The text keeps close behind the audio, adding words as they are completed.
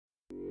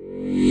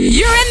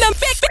You're in the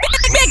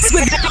mix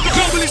with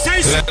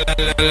Globalization.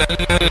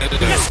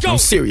 Let's go. I'm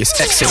Sirius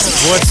XM.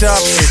 What's up?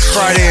 It's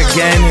Friday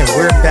again, and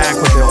we're back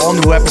with an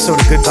all-new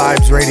episode of Good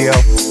Vibes Radio.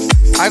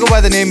 I go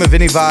by the name of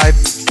Vinny Vibe.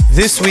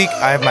 This week,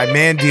 I have my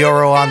man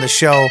Dioro on the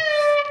show.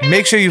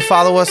 Make sure you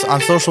follow us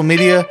on social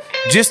media,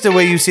 just the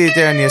way you see it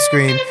there on your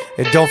screen.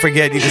 And don't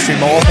forget, you can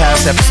stream all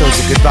past episodes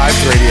of Good Vibes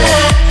Radio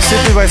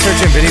simply by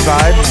searching Vinny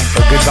Vibe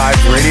or Good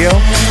Vibes Radio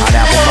on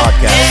Apple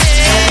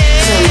Podcasts.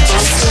 From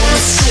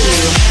Destiny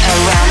 2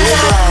 around the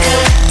globe,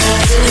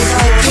 Vinny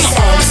Vibe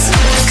presents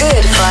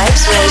Good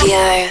Vibes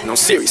Radio. No,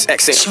 Sirius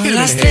XM. Son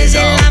las 3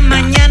 de la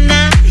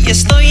mañana y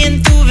estoy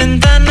en tu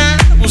ventana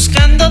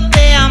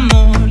buscándote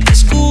amor.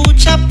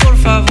 Escucha por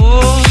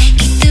favor.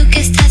 ¿Y tú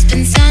qué estás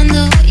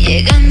pensando?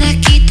 Llegando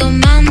aquí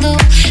tomando.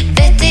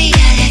 Vete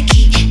ya de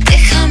aquí,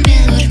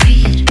 déjame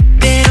dormir.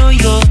 Pero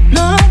yo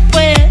no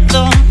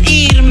puedo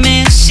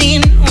irme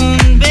sin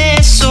un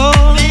beso.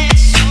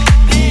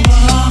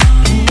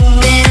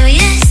 Pero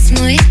ya es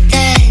muy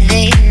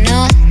tarde y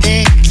no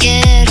te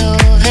quiero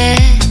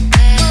ver.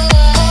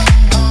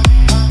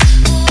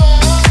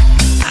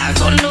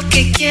 Hago lo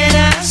que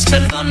quieras,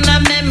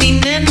 perdóname mi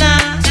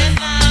nena.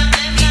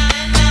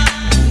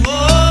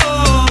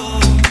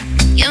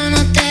 Yo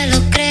no te lo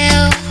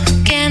creo,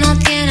 que no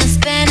tienes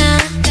pena.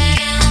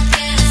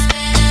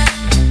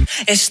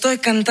 Estoy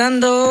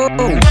cantando.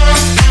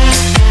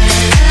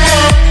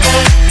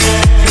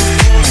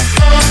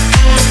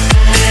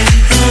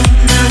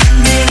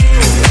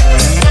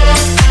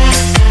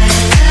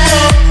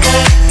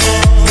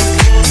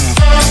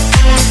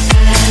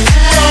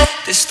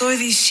 Te estoy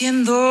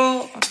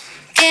diciendo.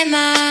 ¿Qué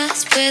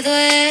más puedo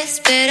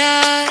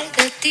esperar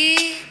de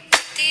ti?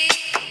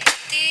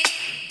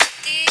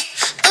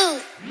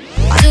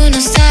 Tú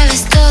no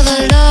sabes todo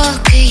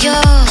lo que yo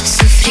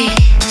sufrí.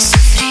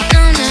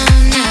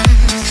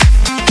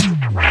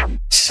 No.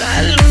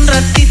 Sal un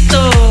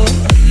ratito,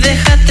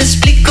 déjate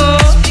explico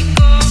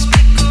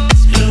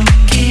lo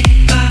que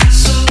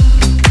pasó.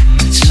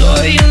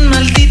 Soy un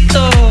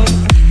maldito,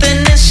 te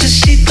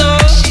necesito.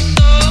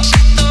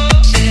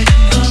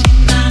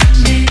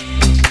 Perdóname,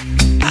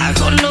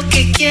 hago lo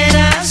que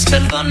quieras,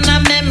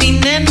 perdóname mi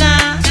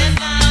nena.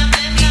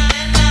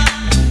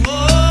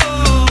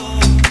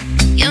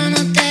 Yo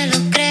no te lo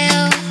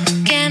creo,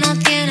 que no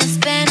tienes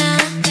pena.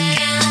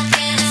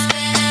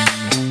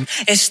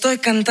 Estoy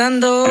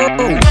cantando.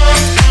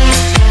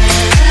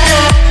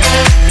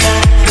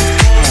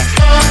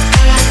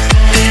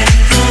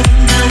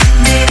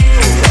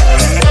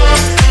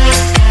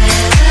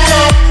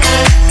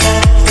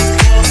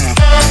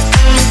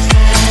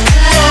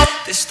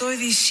 Te estoy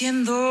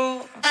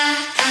diciendo.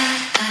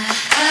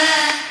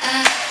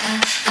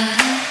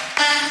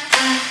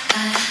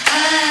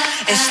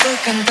 Estoy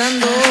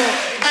cantando.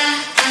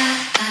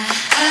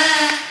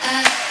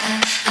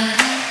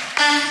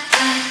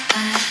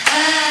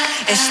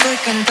 Estoy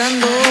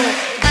cantando.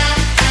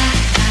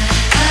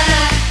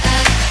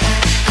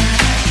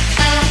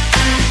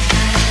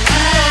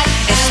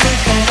 Estoy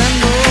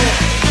cantando.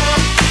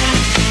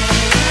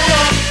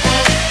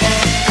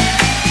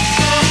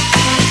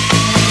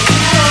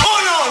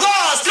 Uno,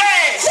 dos,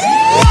 tres.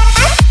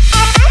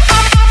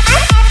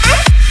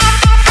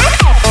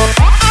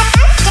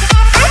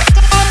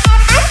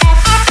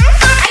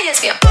 Ay,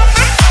 Dios mío.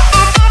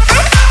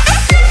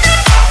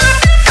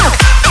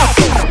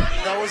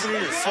 That wasn't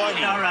even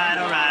funny. All right,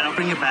 I'll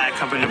bring it back.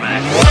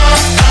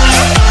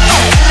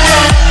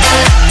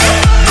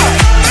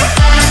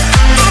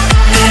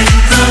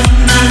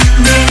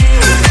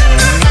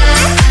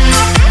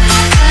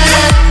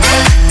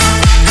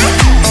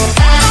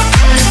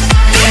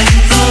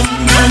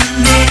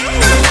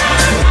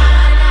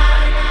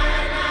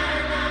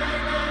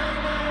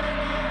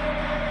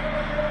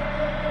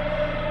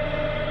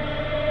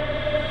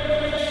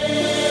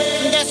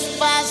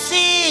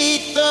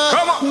 Despacito,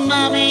 Come on.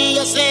 mami,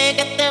 yo sé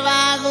que te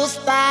va a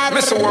gustar.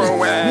 Mr.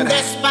 Worldwide.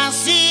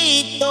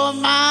 Despacito,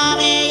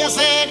 mami, yo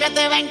sé que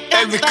te va a Elvis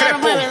encantar. Crespo.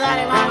 Mueve,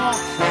 dale, vamos.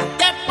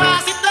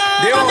 Despacito,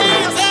 De mami,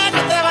 oro. yo sé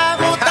que te va a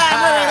gustar.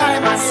 Mueve, dale,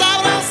 más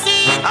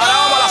sabrosito. Ahora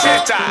vamos a la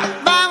fiesta.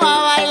 Vamos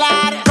a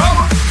bailar.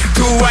 ¿Cómo?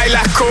 Tú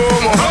bailas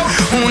como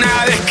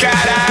una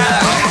descarada.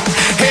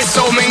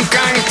 Eso me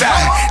encanta.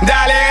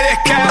 Dale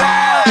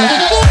descarada.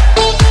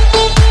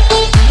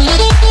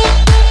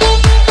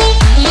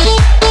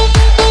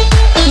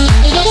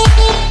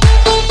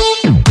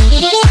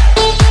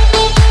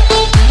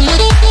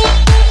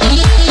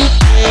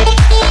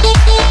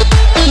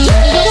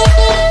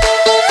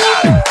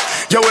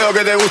 Yo veo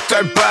que te gusta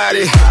el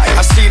party.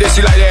 I see that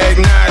you like to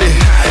ignite it.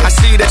 I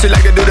see that you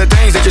like to do the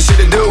things that you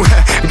shouldn't do.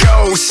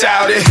 Go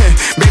shout it.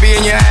 Baby,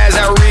 in your eyes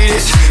I read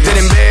it. Then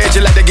in bed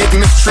you like to get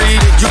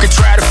mistreated. You can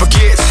try to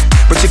forget,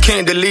 but you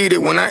can't delete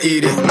it when I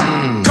eat it.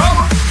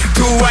 ¿Cómo?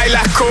 Tú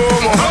bailas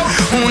como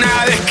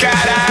una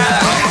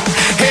descarada.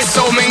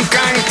 Eso me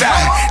encanta.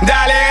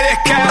 Dale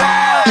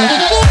descarada.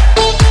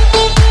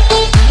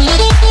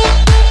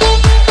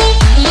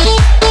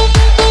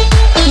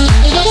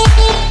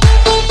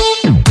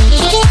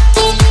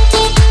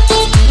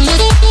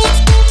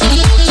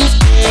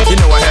 You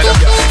know I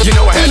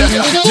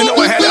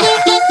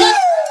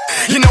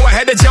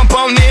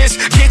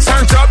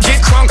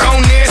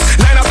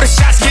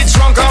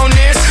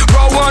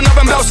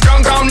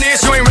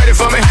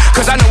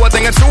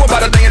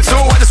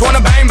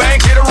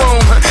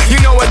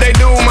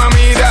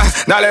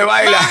Dale,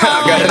 baila,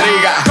 que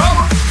rica.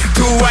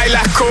 Tú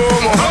bailas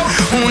como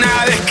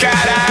una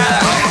descarada.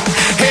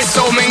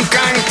 Eso me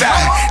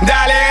encanta.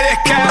 Dale,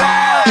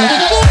 descarada.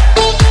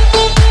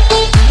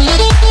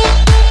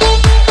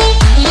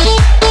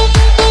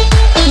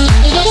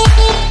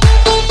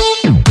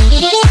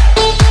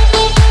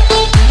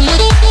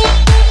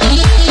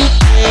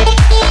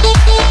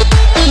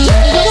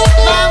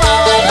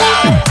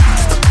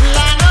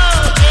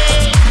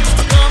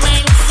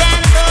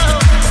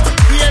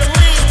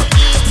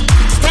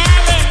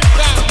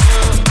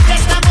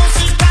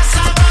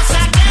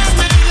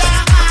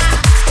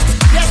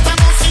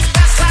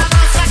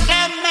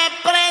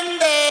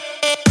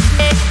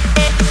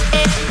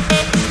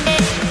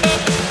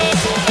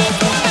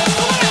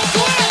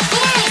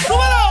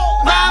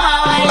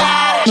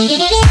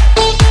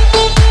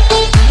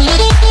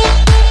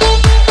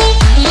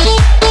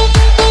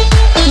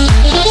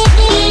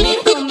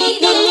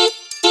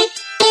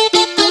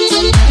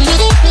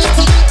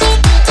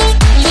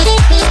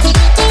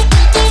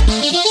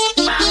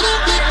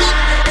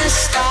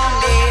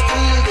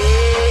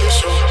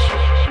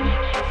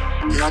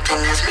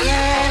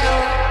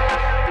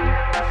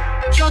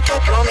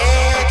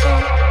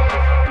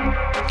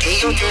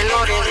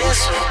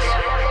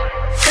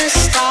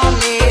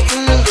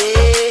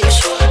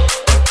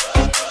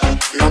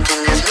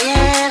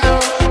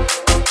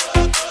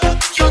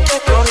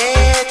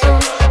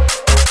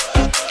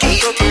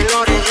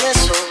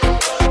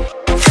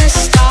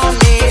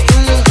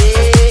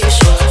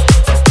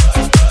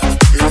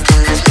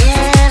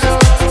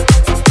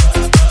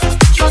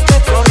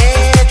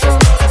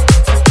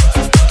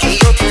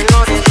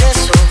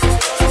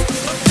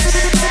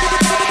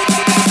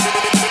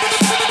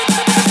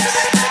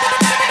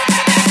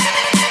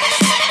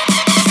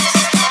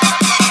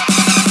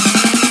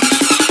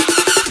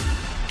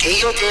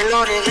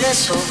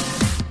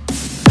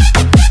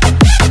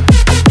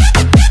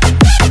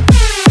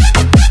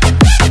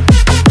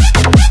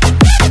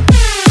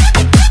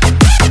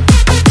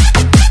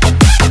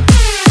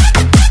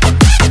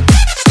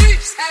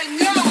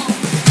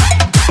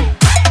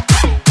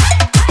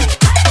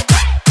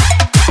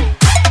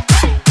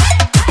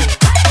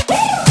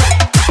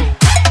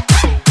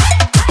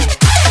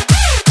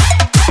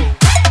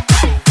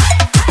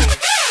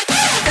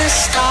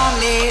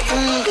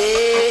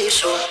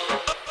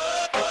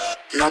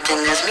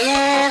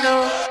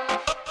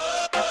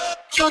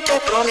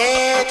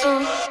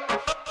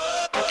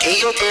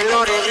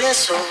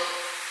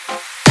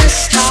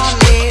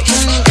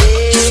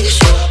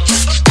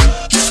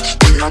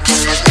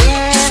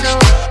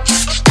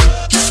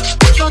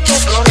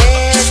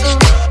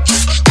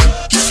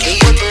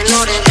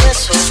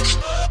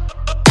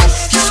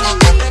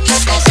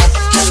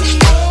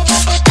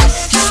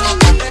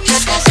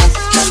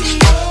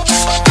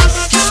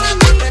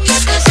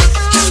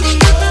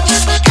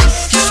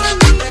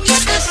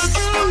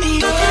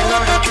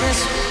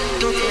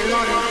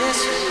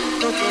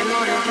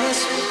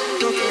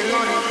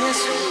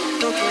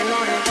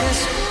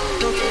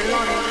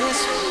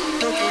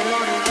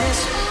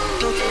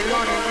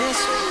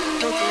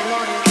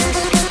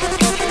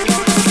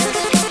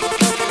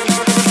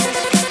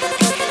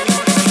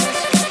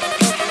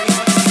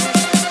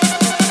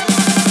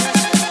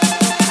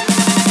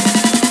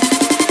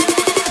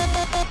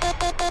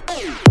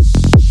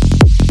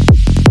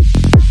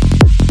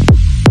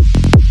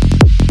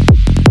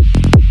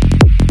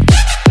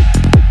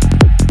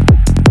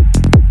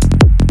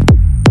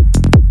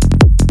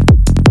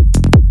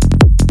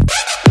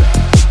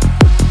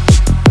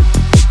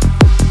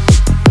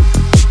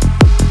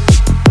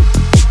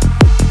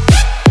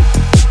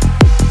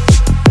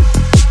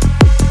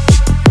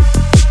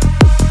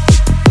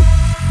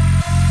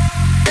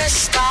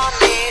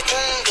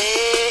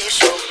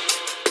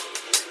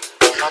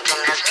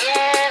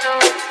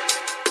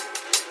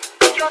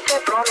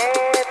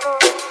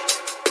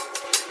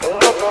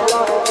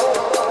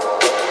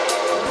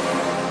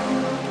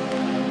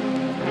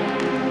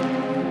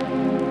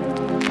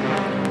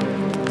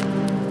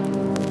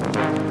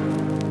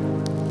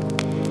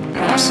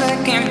 No sé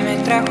qué me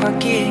trajo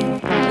aquí,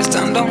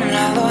 estando a un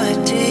lado de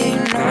ti.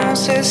 No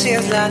sé si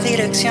es la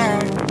dirección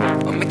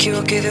o me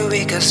equivoqué de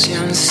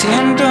ubicación.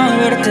 Siento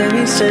haberte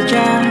visto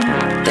ya,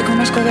 te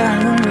conozco de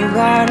algún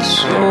lugar.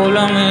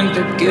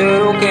 Solamente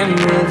quiero que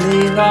me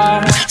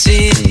digas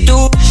si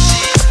tú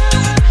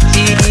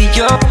y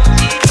yo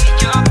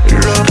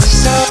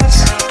los dos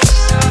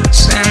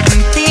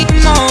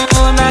sentimos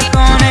la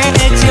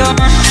conexión.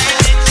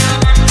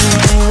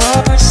 Tu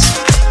voz,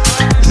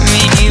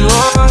 mi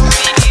voz,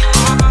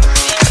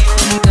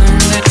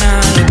 donde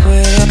nadie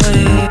puede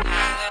ir.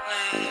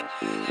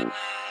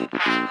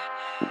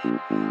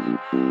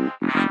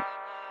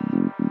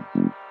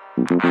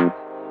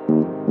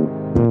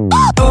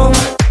 Oh,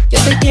 yo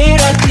te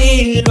quiero a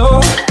ti, lo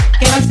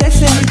que me hace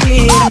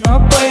sentir.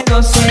 No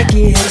puedo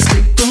seguir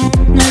si tú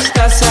no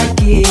estás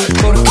aquí.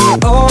 Porque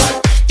oh,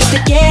 yo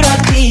te quiero a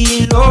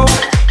ti, lo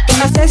que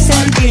me hace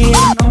sentir.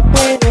 No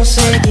puedo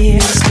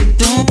seguir si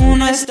tú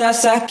no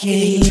estás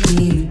aquí.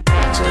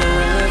 Todo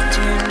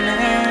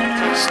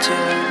tienes,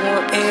 todo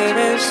eres.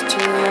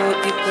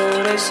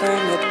 quizá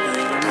no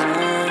pueda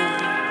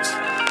más.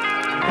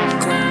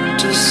 Con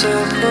tus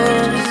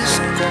ojos,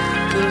 con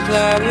tus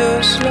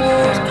labios,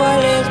 los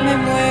cuales me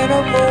muero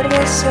por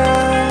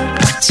besar.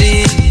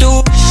 Si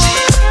tú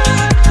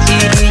y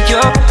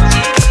yo,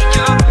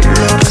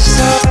 los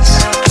dos,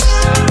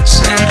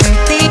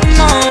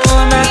 sentimos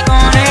la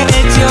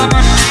conexión.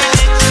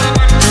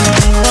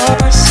 Tu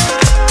voz,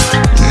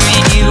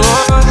 mi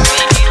voz,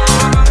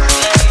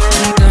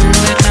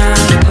 donde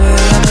nadie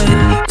pueda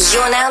ver.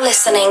 You're now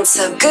listening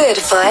to Good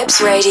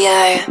Vibes Radio.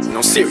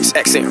 No Sirius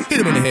XM. Hit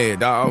him in the head,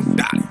 dog.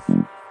 Dale.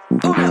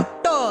 1,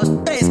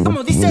 2, 3,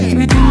 como dice.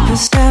 Me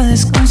empecé a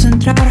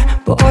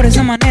desconcentrar por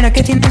esa manera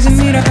que tienes de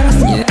mirar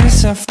y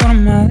esa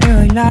forma de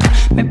bailar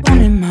me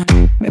pone mal,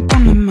 me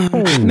pone mal.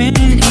 Ven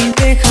y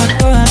deja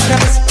todo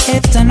atrás,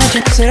 esta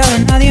noche no será de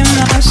nadie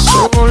más.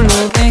 Solo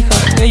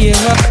déjate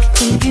llevar,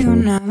 contigo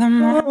nada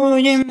más.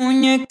 Oye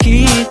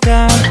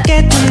muñequita,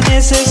 ¿qué tú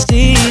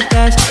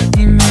necesitas?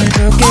 Dime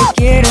lo que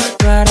quieres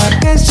para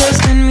que estés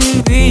en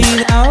mi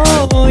vida.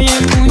 Oye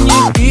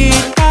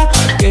muñequita,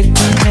 ¿qué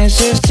tú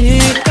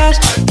necesitas?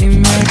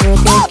 Dime lo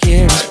que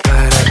quieres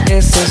para que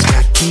estés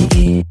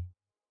aquí.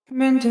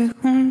 Vente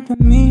junto a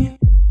mí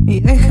y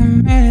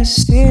déjame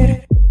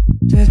decir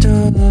de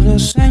todos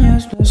los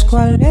sueños los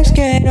cuales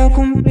quiero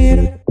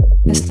cumplir.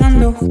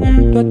 Estando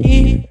junto a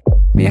ti,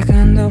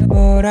 viajando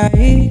por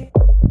ahí,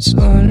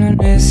 solo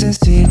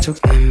necesito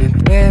que me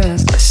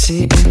puedas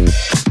decir.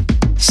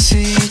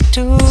 Si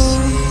tú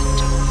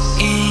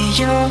y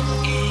yo,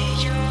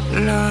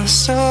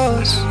 los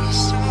dos,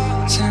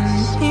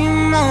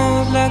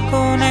 sentimos la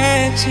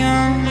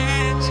conexión.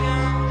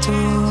 Tu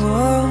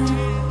voz,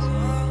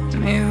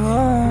 mi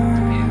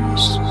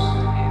voz.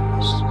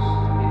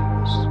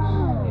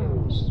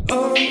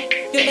 Oh,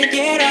 yo te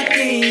quiero a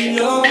ti,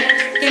 lo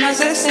que me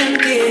hace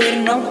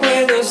sentir. No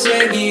puedo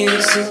seguir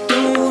si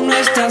tú no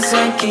estás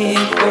aquí.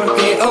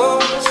 Porque oh,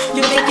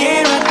 yo te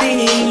quiero a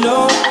ti,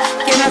 lo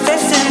que me hace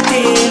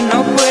sentir.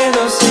 No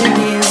puedo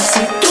seguir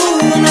si tú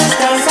no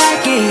estás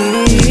aquí.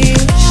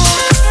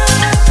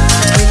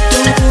 Si tú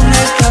no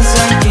estás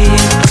aquí.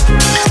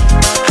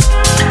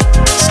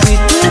 Si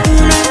tú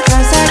no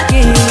estás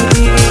aquí.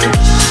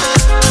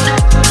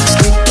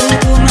 Si tú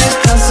no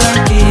estás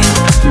aquí.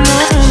 No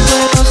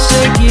puedo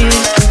seguir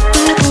si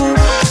tú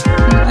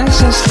no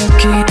estás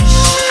aquí.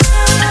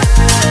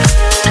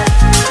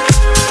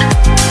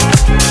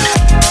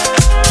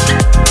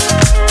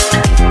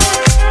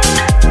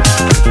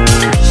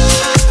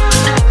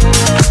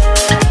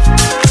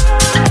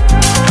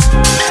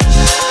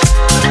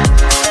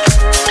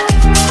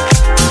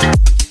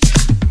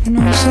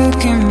 No sé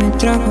qué me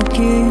trajo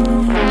aquí,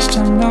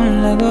 estando a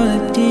un lado de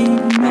ti.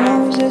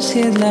 No sé si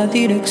es la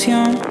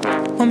dirección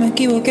o me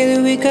equivoqué de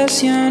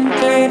ubicación,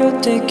 pero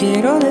te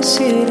quiero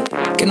decir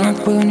que no me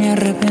puedo ni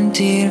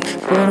arrepentir,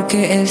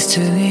 porque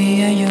este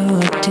día yo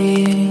a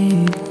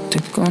ti te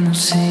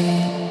conocí.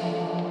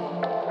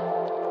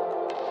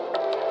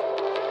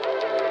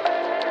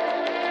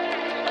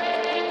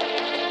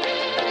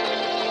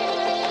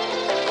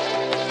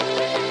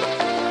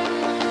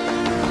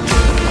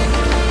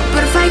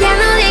 Porfa, ya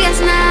no digas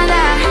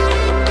nada.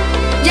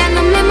 Ya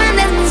no me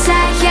mandes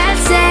mensaje al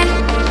cel,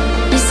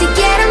 ni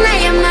siquiera una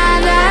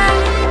llamada.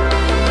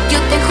 Yo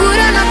te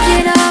juro no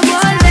quiero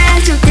volver.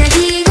 Yo te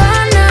digo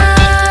no,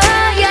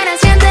 y ahora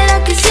siente lo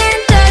que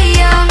siento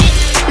yo.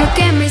 Lo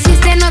que me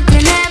hiciste no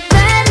tiene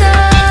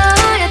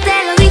perdón.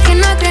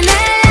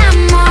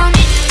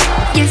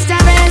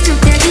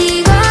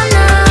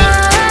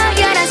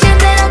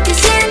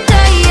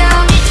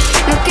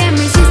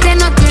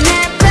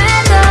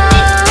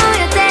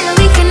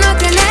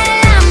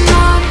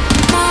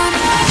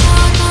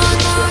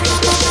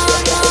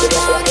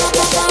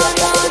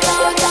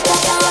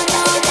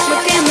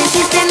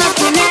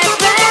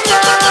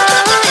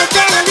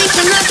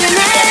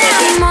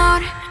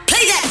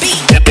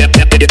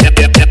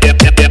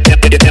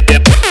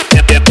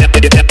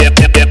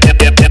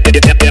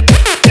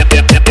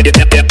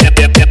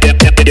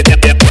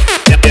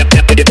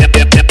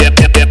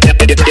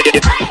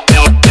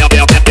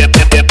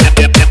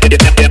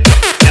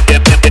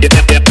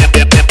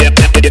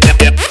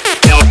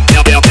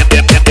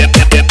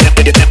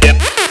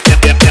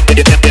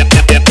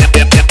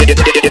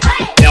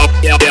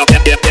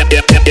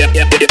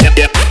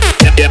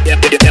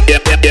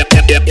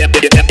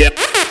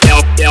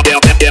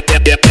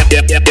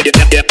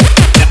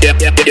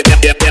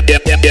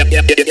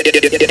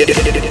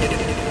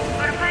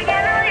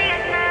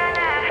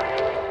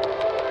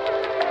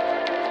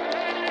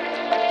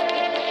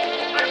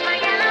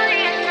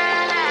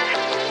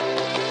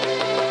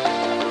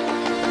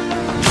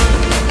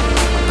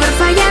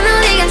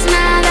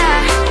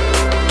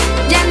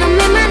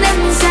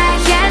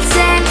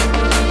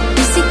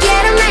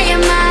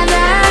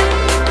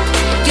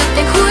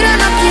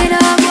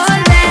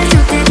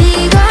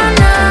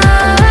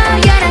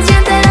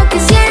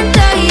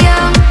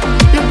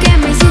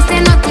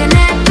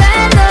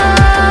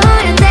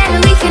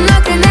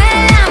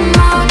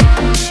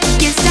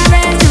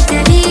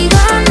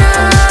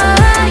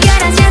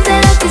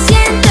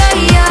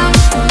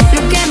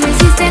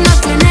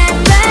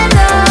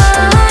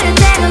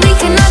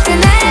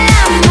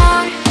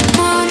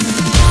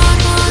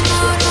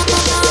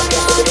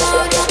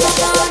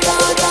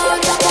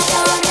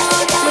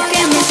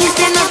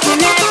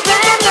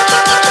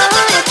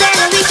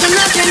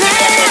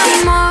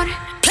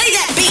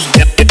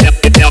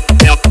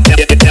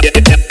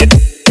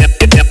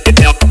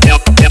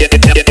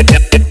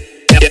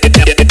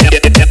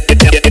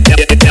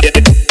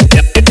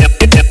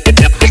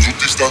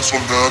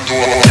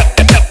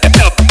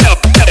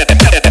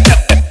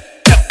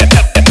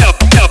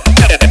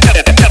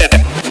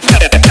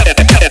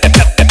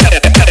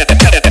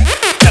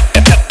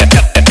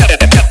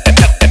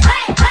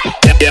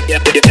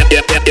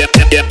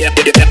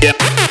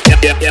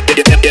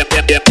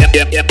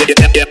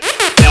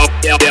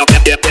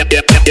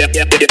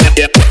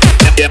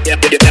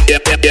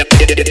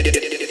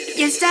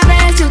 Y esta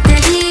vez yo te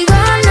digo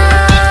no,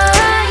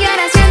 y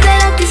ahora siente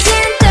lo que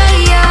siento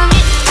yo.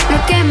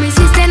 Lo que me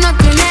hiciste no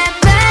tiene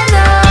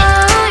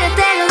perdón, ya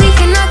te lo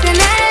dije, no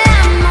tiene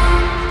amor.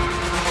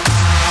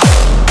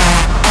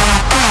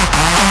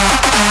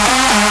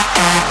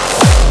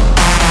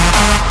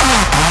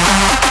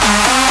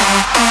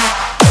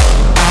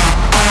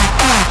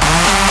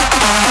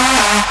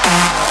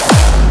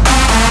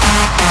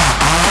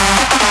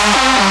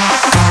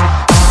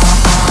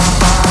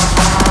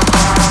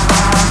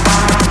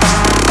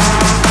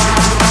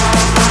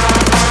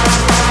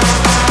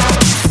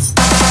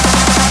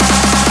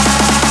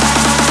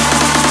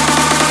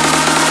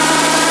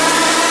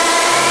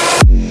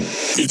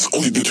 It's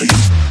only due to you.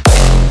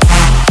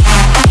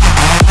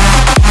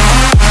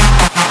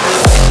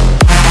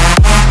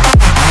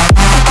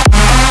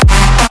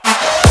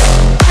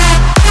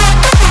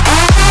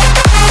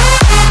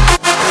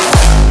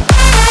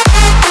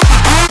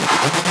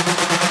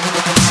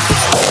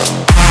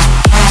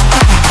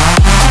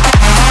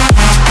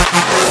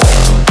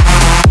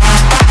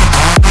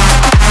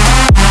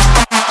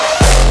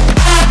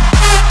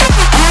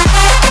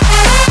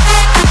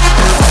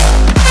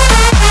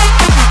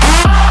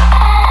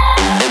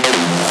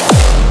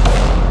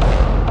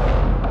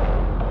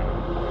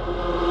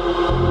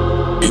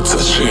 It's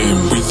a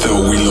shame we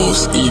thought we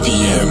lost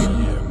EDM,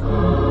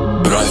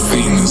 but I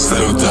think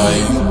instead of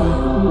dying,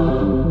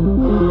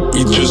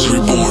 it just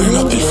reborn in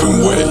a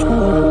different way.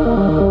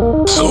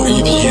 So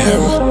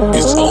EDM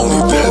is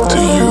only dead to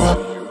you.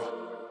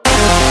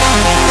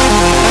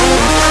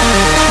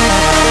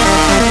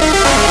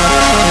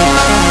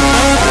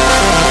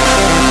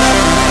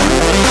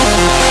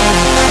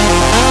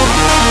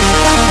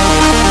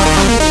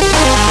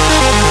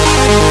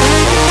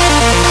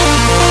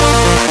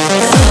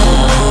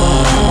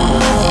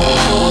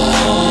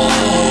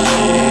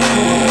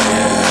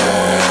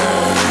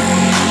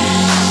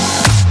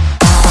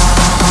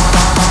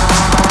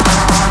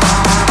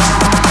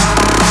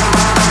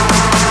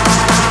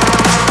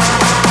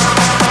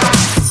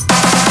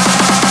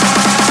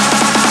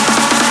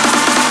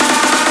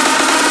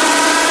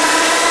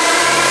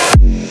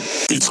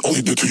 It's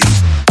only due to you.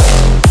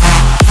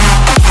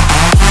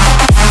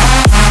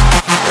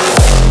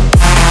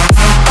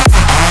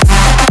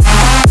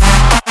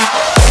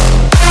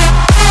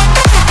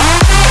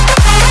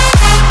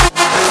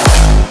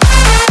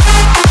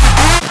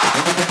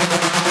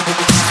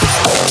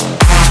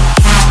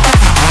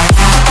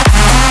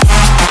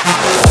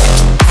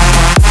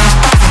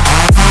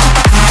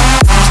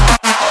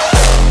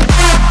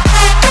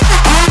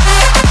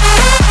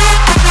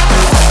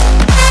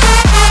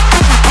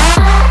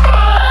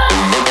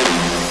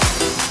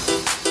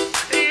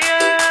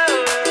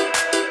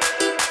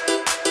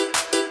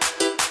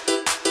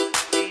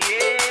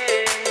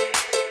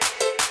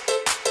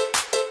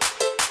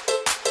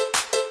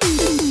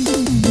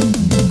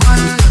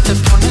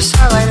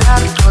 A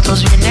bailar,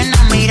 todos vienen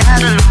a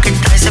mirar lo que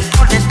traes de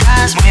por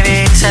detrás.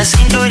 Mueve esa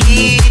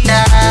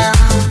cinturita,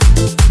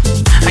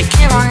 ay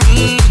qué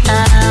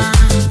bonita.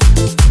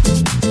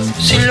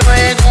 Si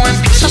luego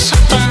empiezas a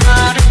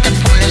tomar y te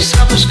pones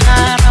a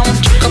buscar a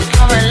un chico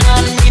para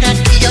bailar, mira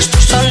que ya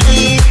estoy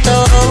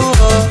solito,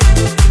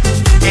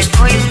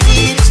 estoy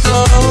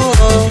listo.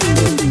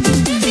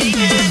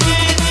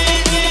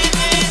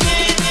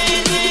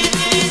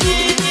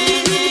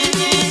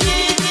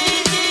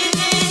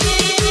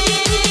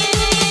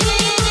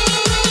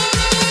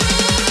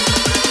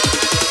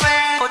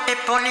 Te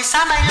pones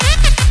a bailar.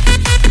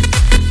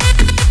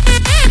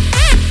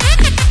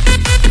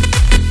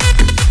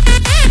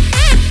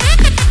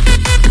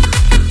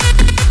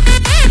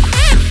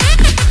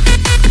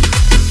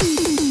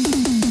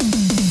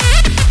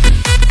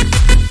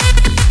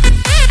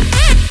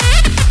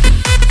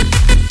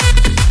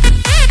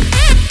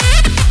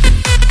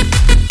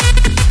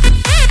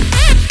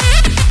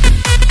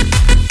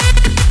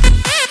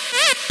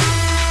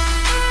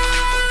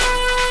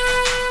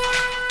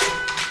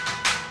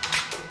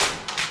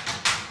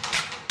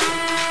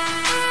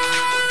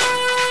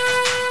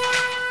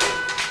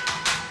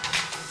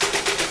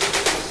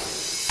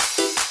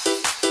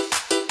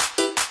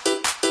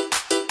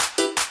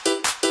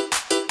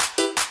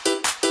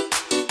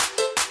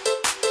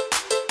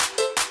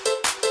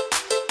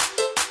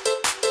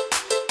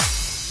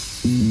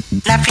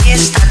 La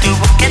fiesta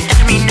tuvo que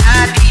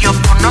terminar y yo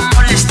por no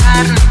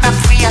molestar nunca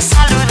fui a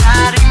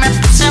saludar y me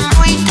puse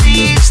muy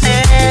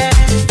triste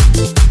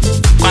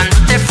cuando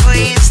te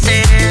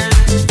fuiste.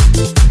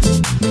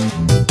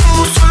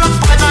 Solo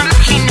puedo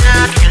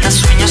imaginar que los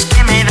sueños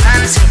que me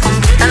dan se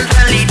conviertan en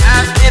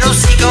realidad, pero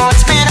sigo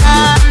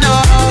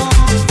esperando.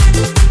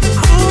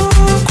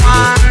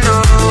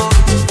 ¿Cuándo?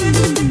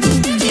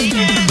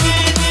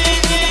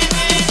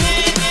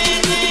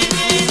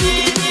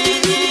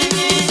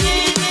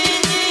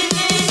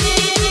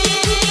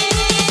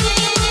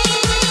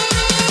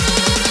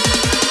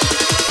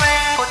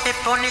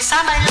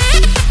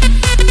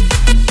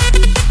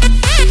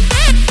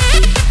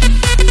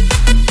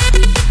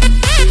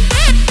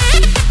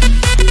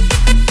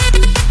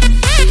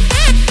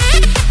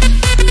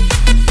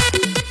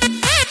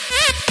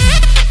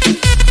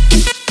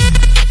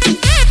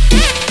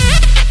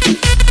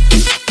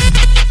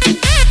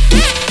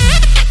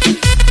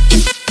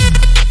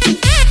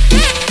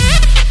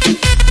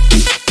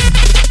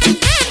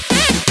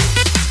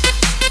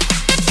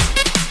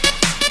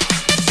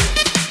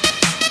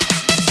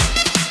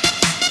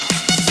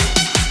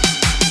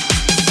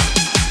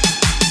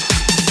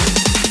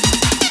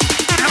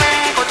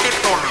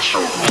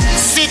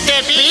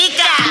 te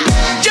pica.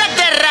 Yo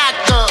te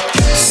rasco,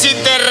 si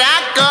te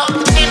rasco,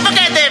 es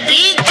porque te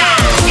pica.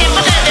 Es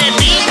porque te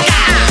pica,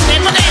 es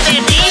porque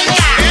te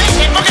pica.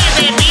 Es porque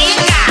te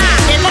pica,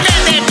 es porque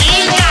te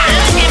pica.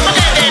 Es porque te pica, es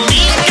porque te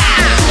pica.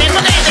 Es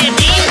porque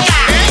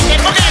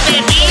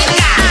te pica,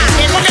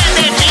 es porque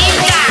te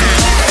pica.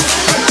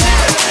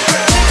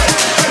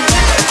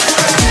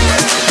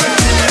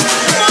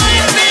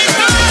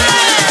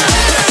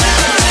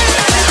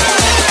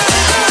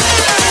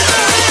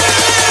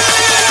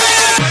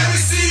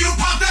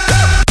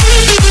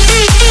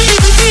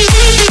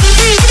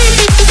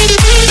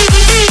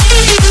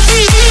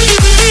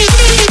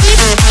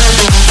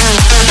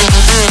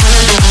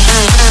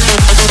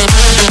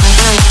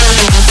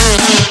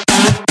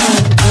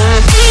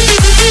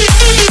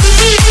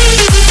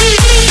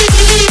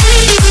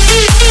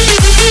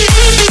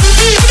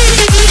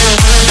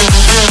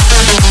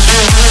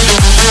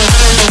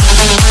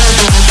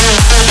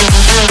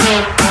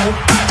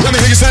 Let me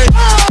hear you say.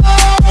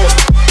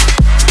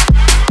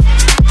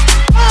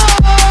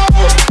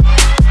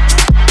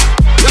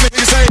 Let me hear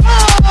you say.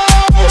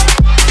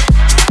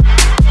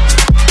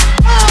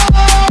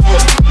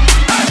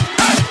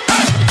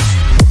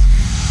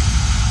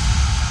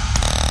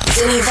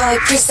 25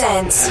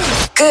 presents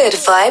Good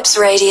Vibes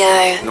Radio.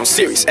 On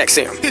Sirius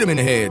XM. Hit him in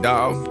the head,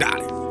 dog. Got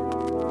it.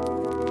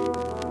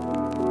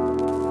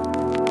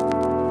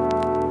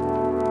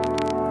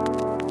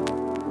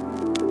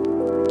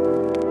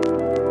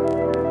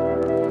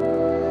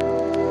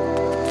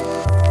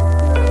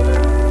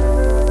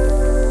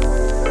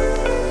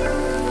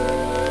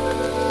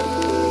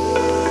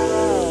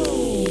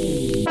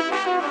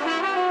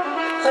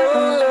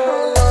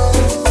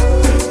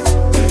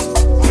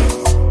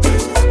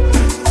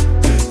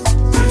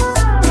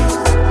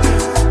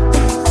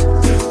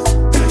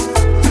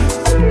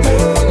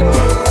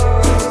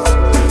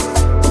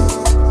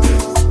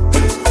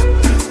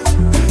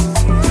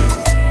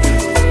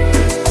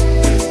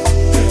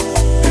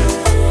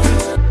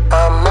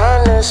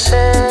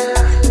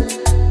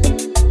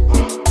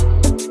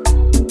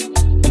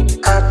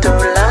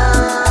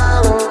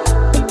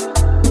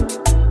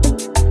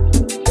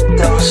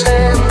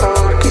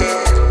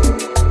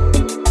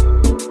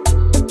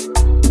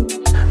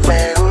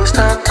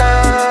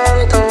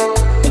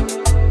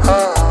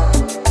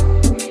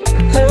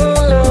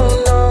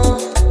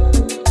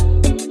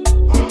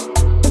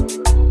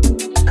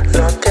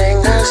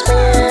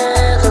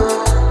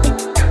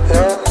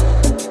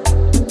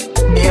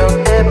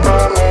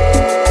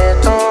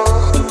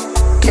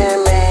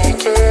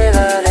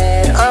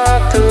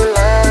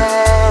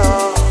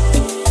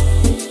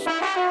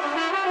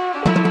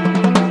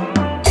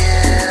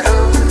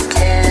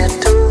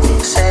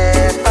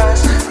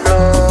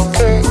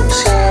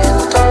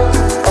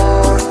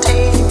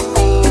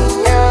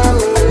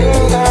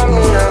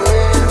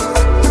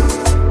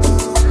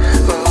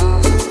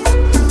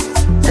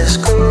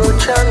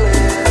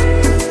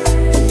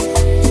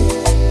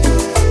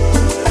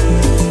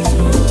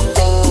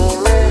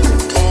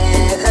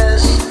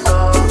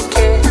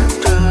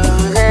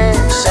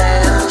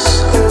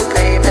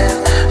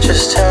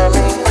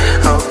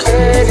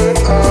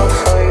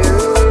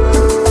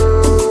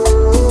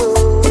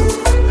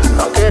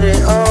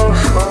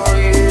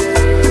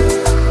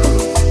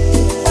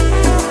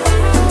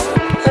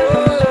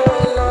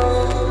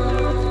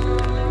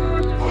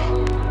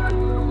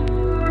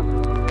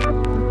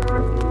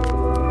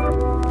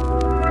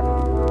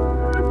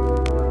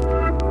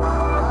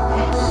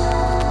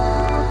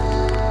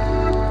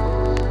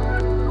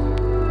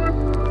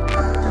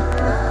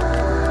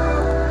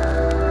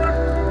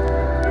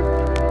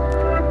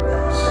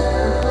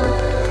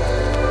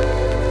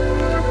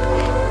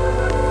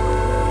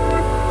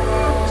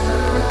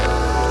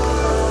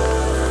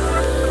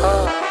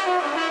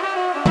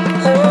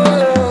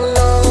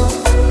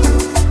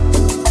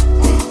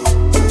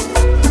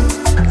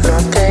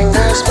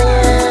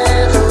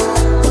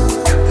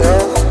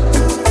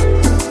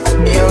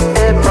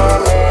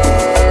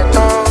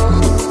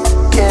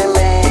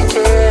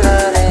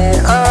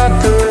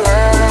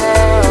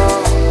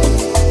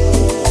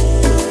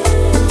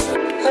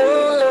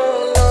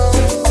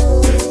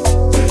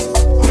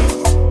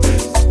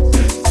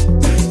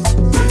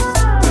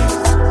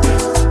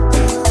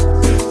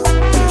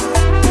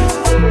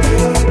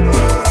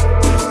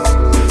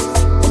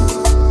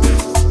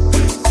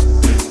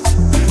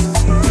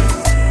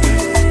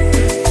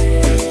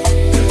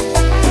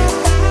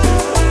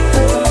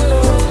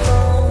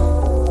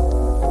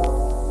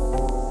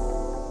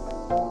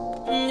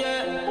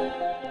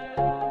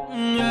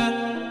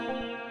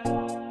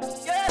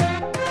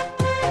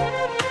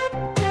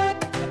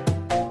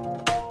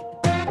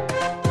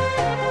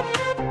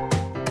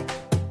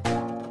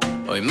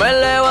 Hoy me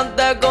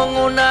levanté con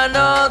una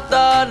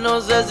nota, no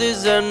sé si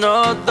se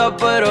nota,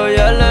 pero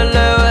ya le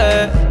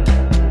levé.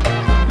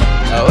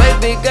 La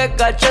baby que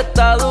caché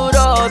está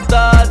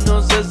durota,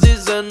 no sé si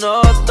se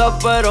nota,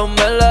 pero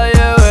me la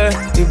llevé.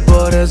 Y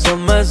por eso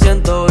me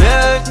siento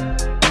bien,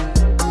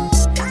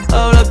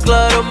 habla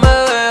claro, me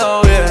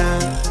veo bien.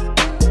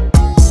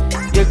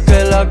 Y es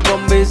que la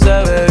combi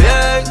se ve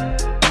bien,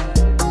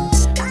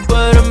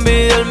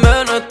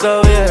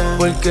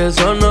 que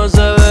eso no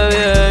se ve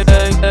bien.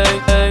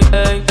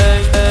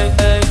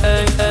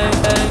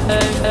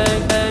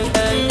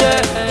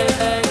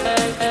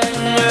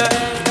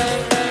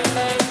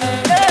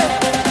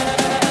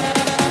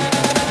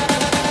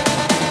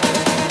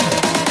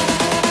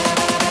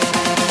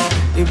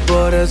 Y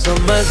por eso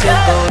me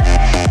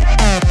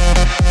siento.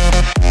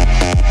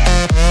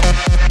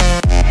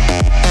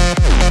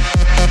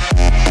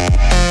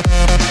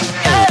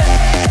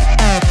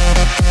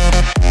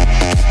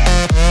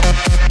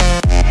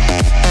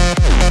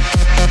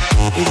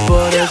 Y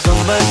por eso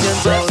me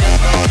siento.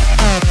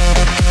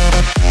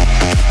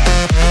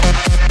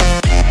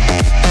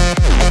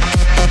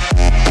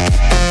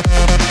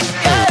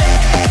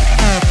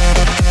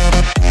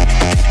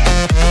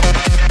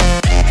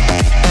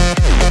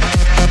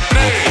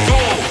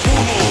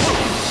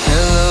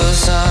 Hello,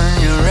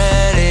 son, you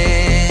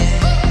ready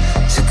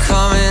to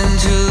come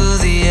into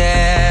the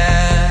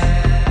air?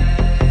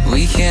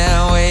 We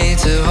can't wait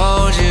to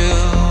hold you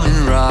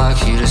and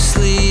rock you to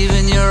sleep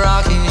in your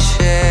rocking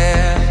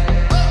chair.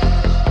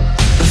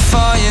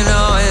 Before you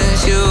know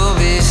it, you'll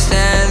be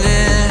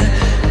standing,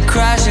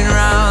 crashing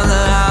around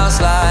the house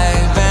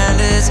like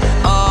bandits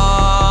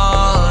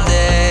all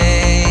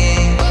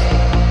day.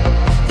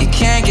 You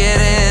can't get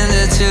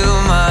into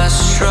too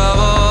much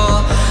trouble.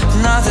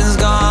 Nothing's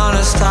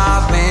gonna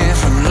stop me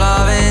from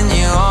loving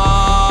you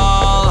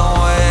all the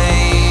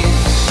way.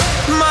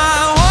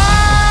 My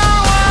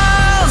wild,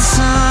 wild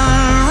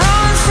son,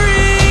 run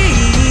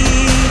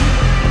free.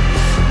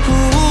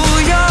 Ooh,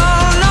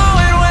 you'll know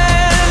it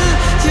when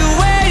you're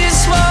where you're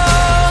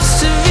supposed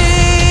to be.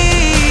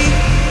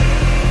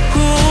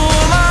 Ooh,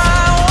 my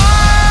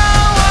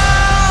wild,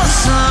 wild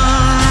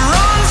son,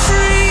 run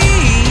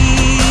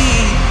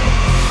free.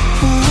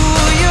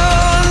 Ooh,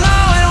 you'll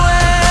know it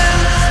when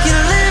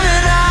you're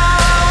living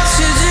out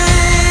your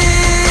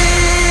dream.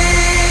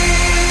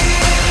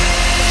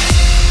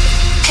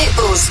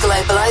 Pitbull's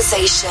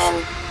Globalization.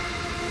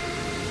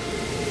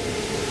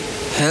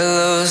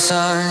 Hello,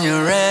 son, you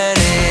ready?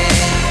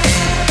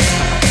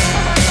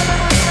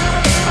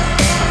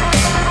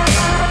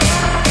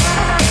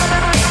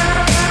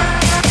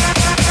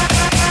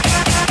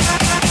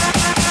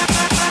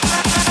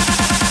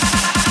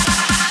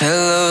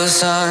 Hello,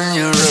 son,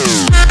 you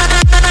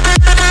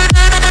ready?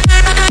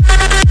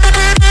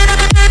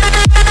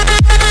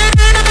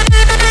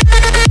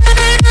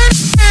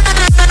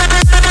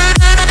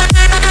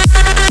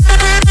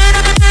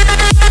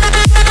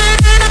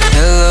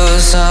 Hello,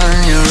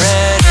 son, you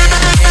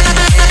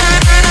ready?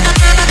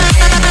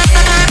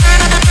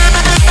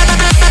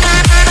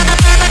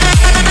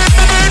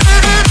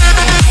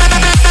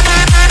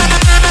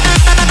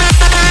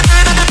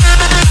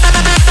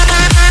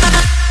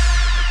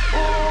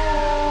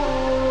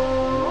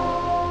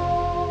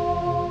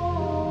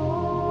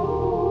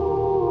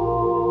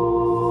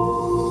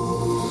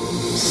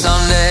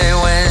 Someday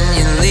when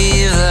you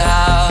leave the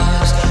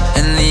house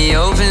and the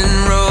open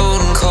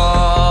road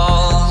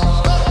calls,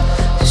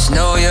 just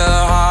know your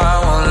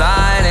heart won't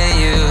lie to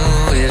you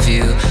if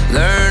you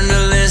learn to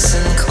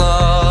listen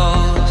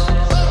close.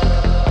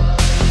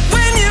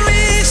 When you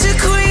meet your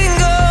queen,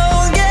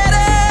 go get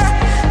her.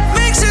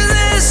 Make sure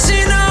that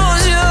she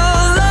knows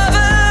you'll love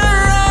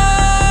her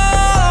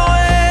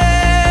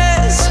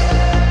always.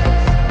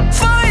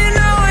 For you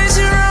know it's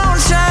your own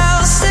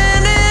child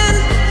standing,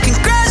 can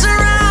crash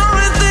around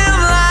with them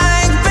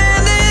like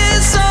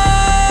bandits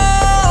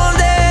all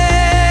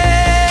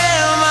day.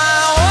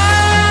 My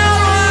wild,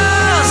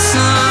 wild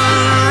son,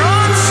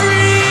 run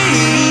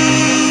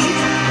free.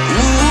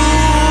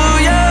 Ooh,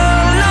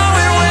 you'll know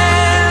it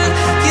when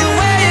you're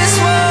where you're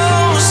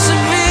supposed to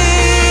be.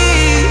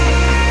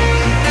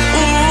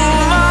 Ooh,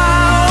 my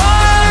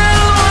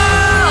wild,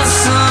 wild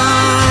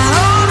son,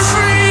 run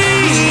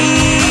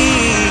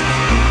free.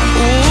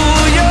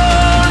 Ooh,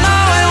 you'll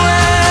know it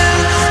when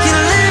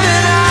you're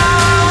living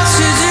out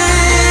your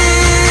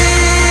dream.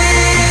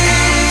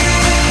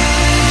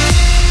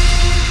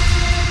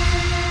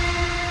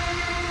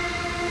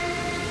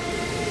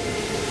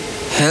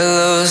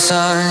 Hello,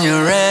 son,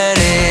 you ready?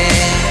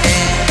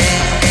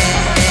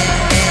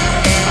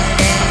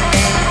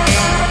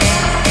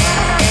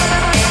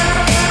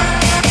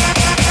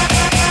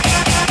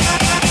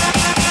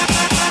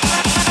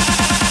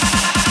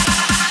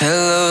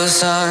 Hello,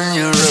 son,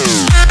 you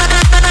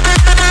ready?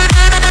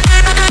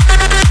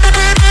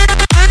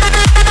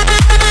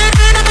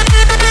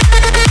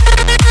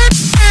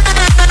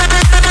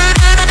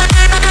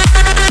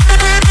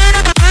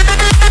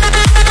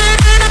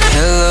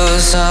 Hello,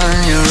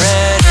 son, you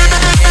ready?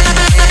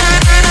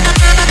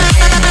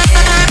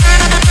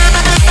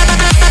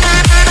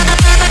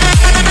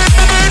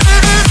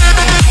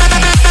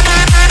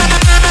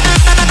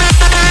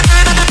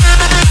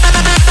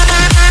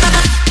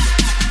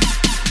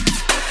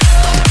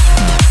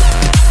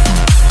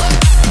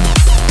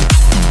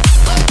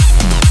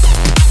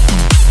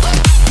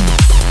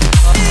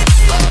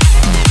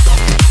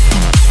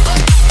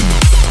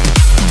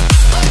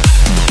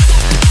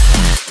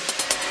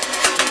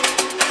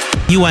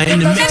 You are in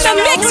the mix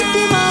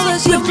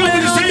with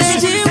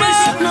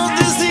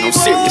Globalization. on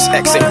Sirius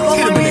XM.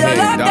 Hit him in the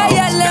head, dog.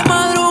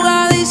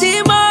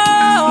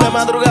 De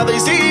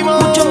madrugadísimo.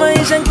 Muchos me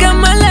dicen que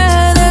me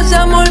aleje de ese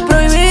amor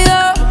prohibido.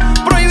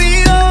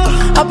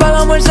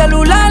 Apagamos el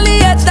celular y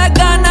estas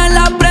ganas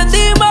las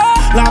prendimos.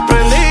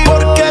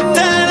 Porque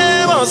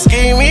tenemos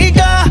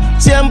química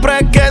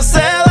siempre que se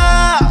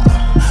da.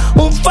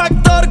 Un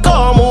factor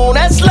común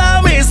es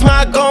la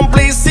misma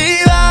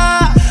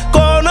complicidad.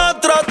 Con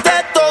otro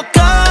te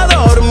toca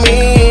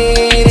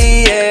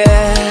dormir,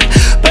 yeah,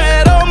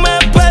 pero me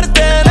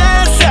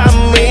pertenece a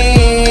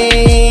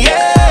mí,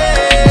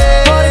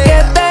 yeah.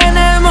 Porque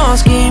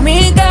tenemos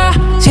química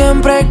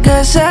siempre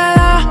que se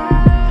da.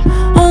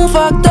 Un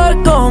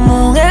factor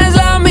común es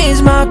la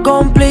misma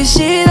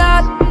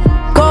complicidad.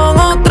 Con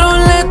otro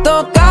le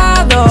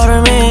toca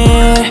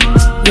dormir,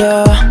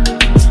 yeah,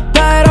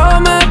 pero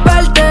me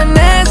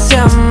pertenece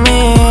a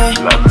mí.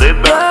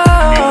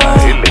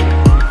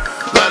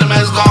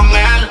 Duermes con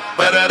él,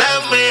 pero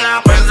eres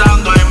mía.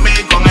 Pensando en mí,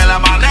 con él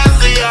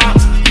amanecía.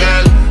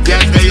 Y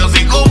es que yo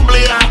sí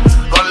cumplía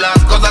con las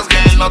cosas que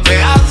él no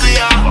te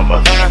hacía.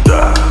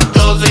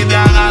 Yo sí te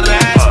agarré,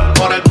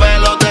 por el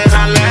pelo te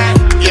jalé,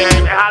 yeah,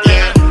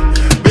 yeah.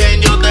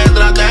 Bien yo te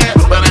traté,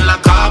 pero en la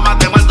cama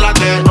te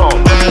maltraté.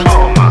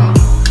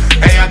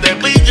 Ella te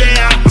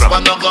pichea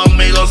cuando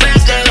conmigo se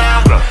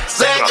queda.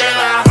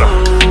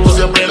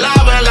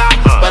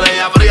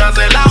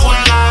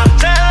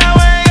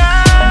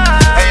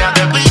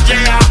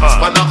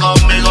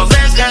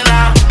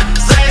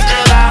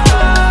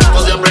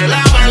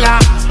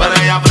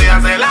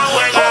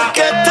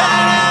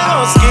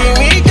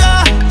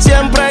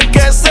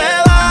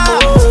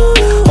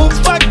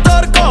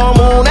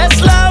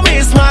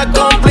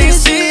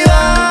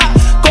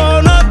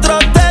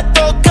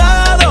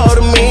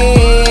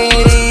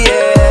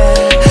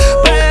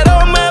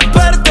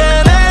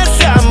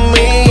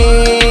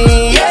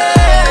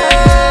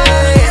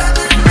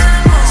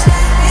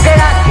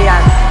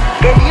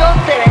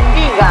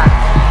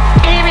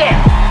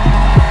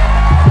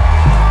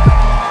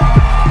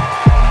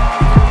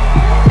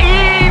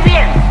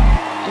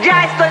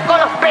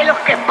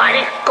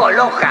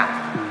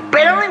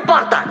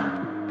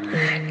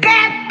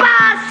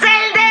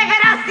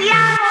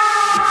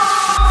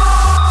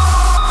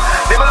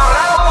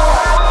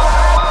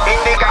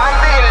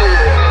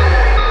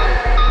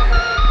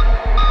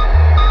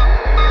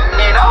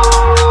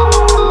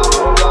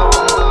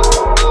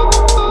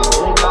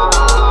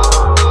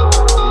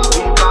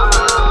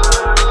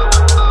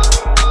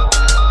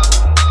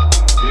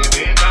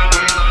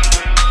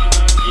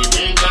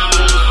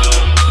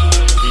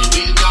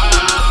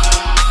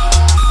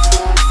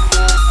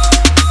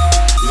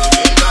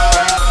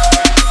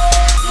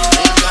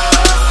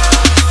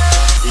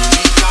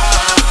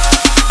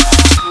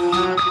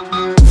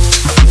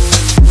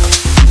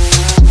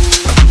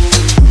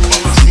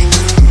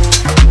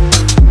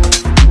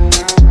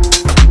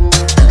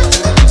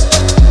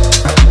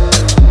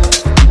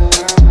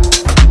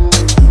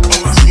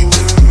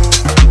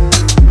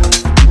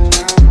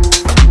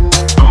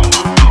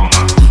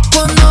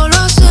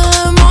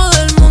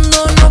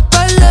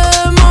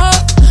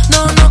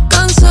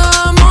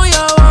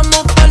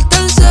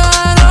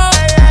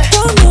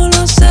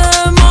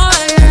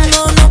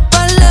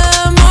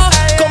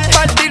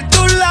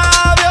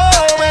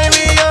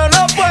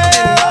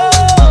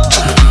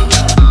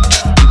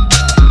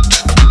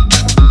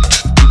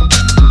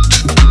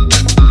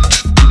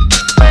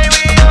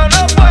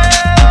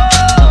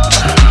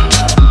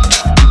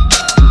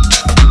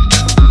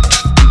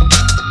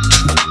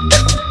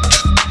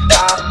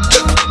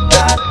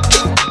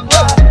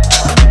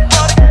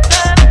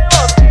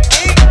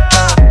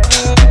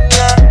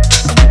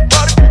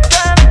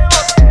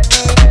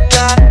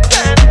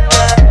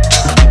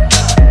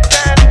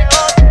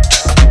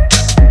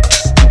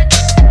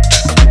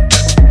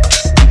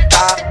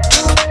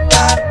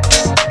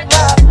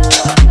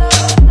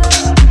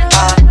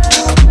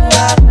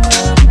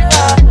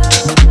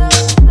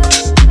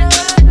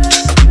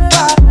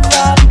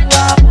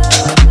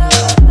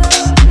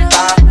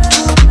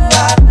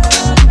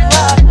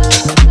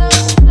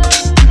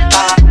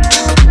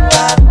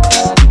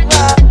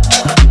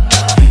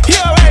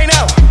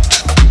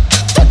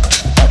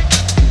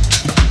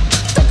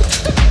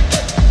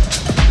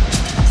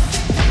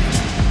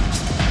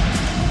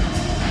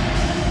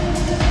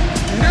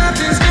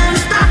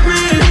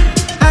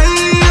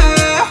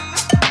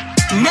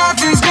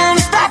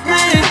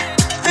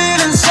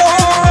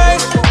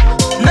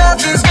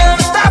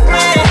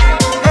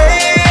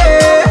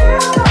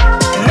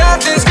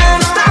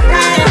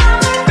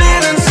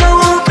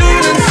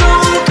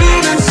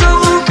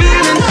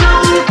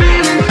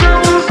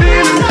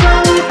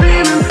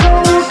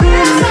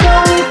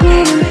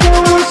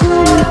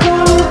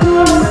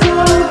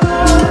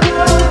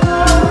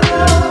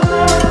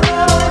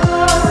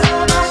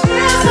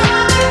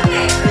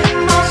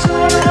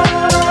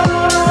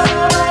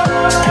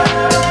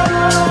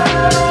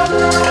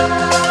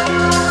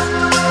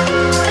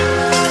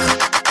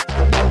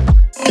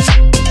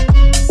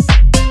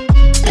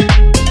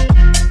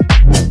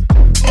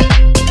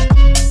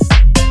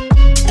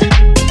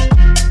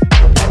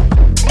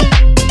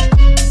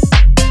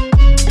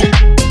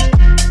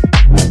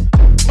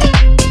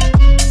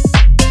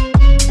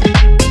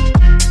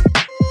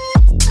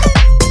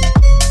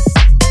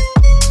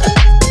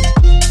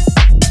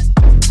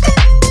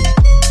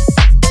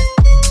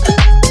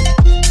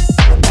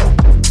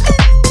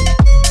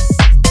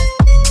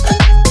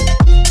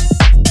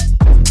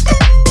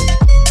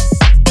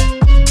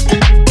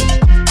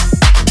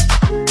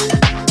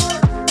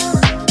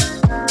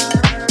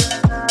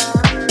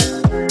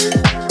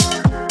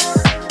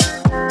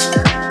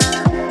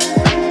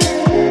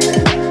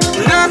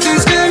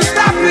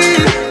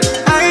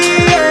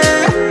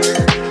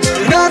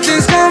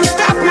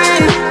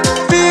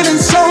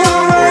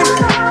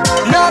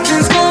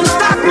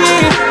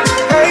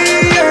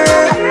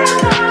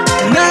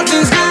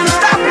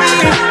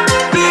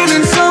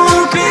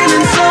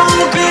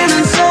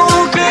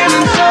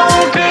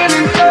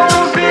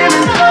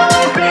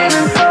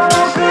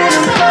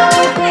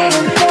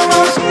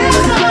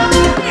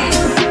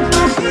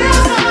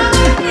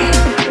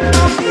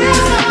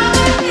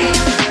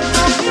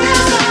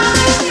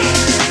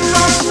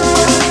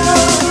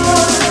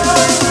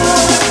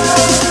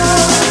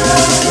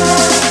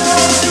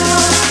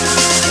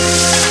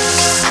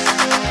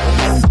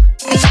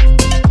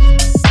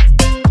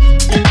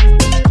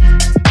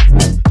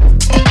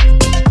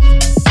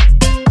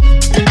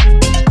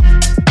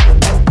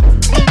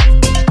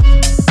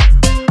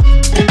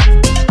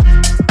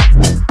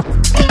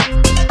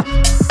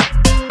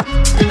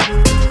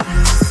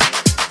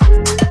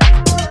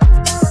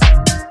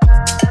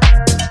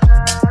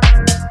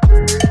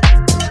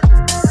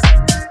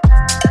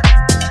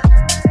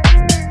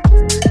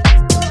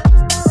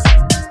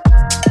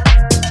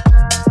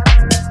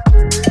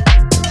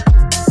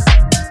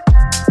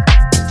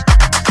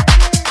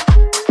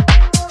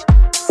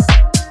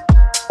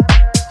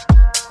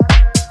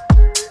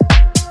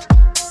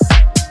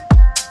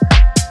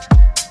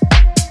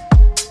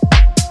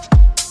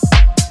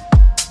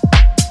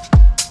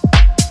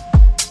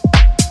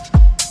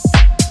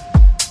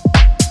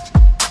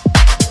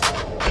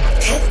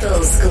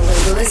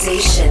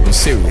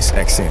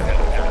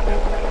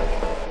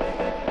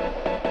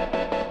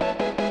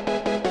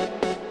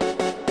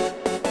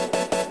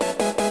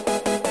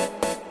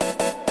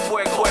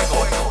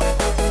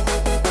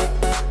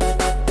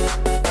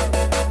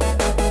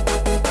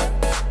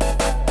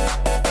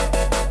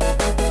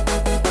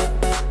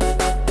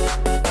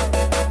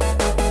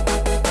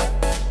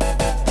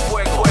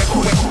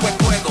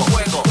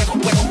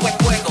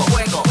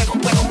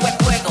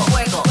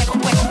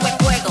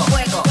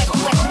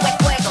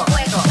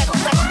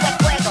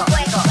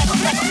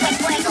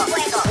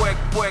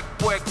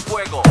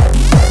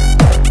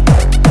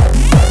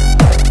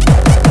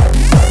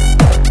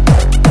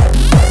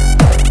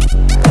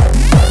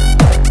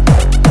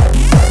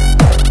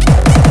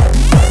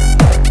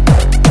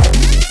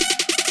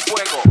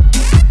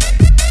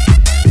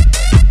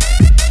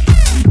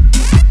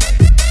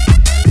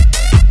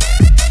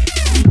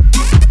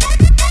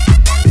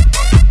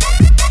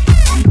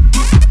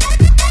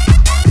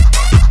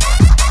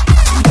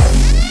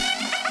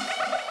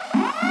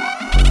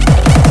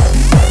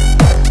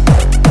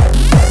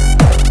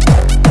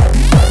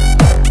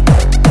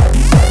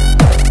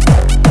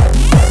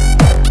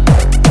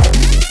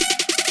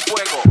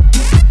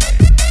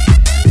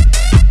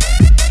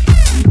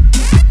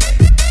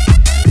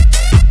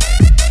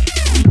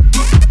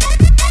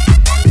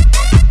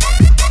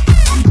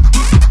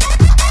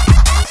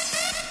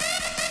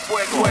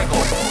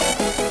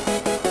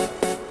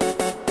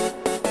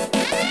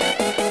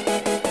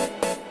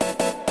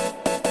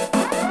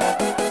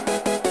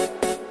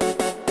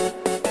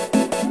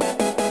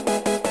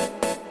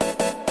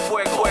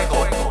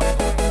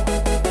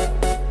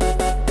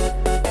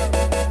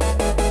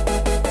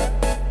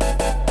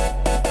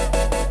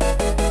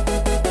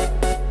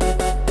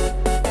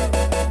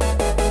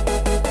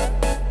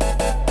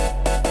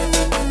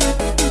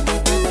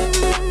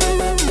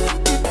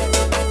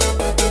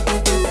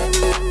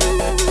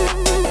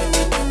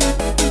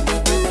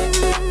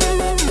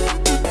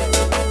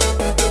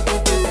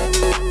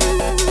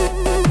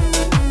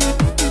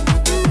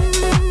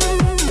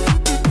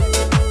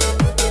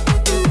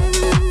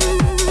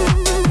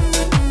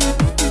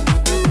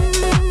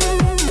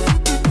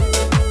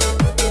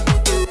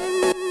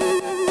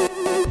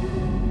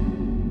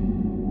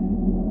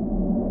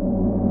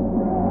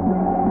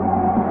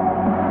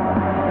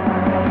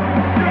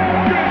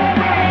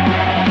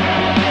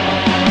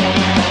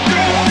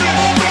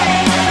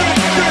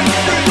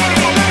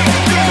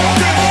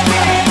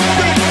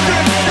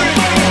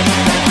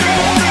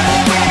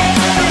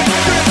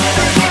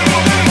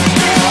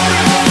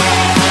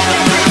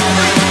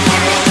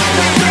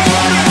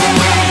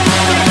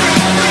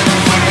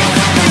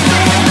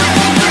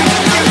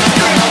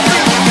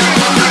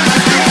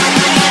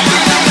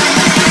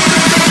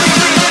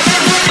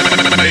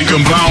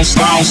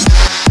 bounce.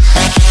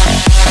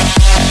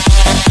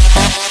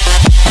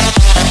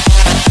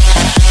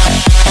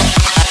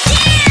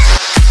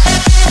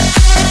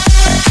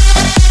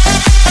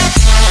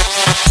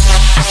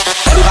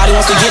 Everybody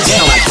wants to get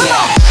down like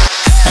that.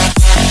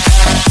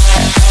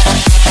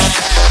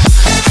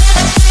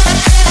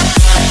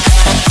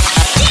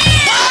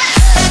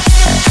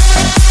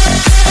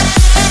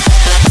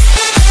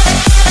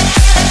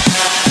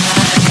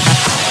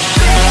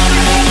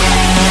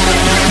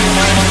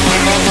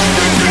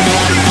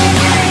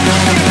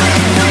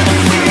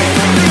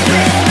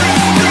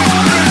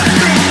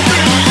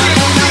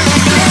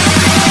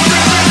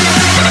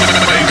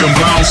 Make 'em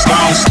bounce,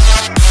 bounce.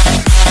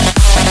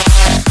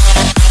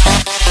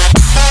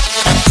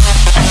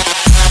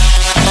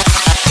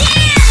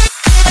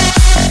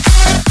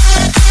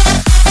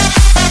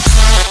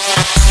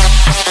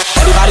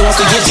 Everybody wants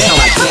to get down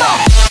like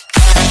that.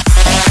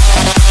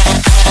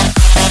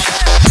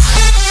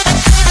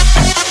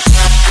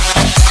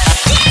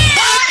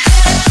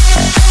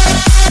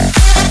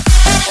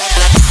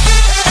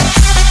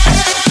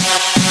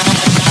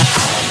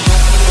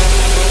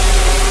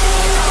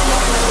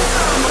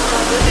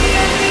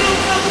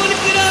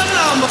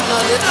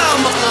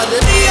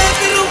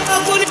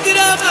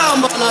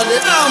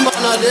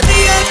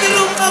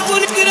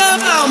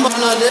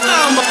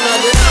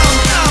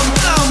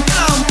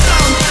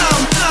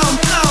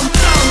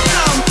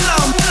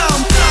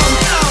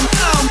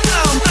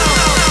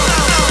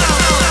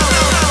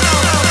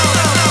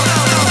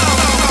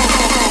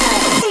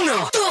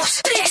 Uno,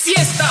 dos, tres,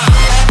 fiesta.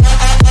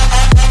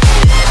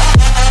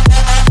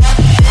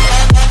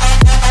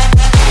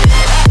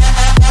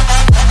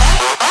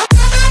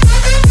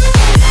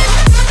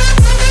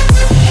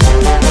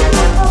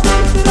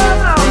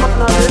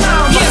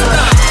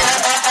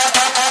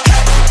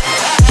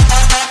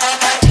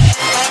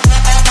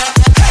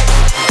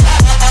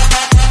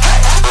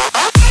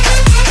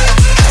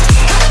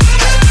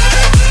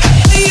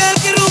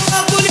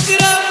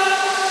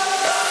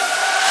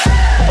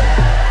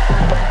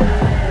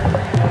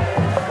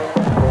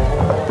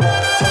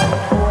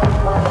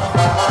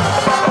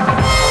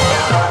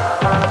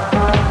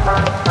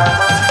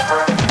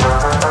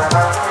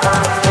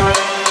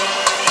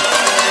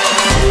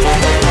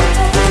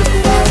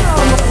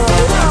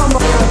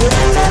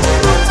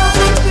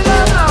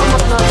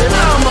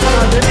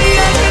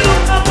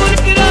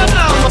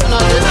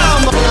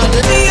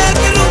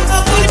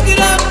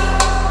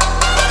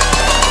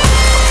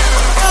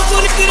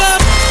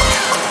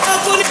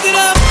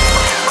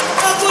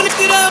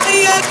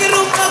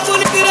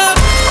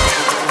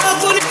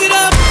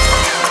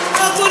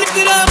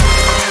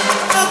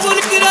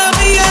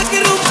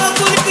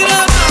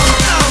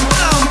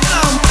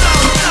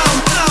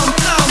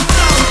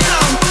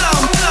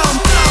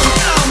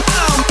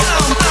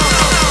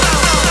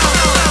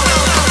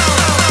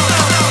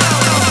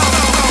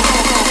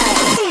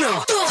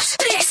 Uno, dos,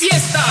 tres,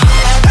 fiesta.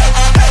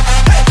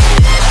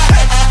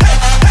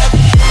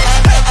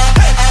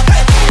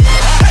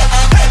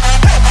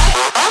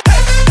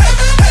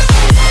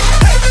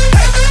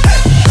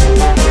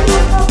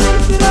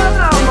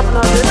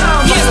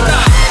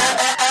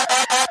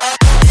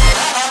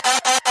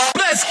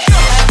 Let's go,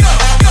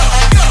 go,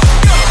 go,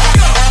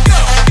 go,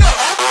 go,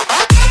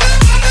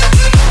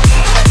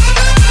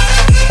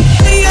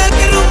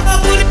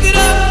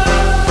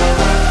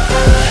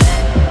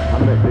 I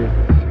met this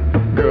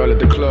girl at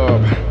the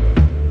club.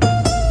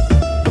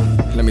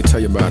 Let me tell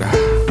you about her.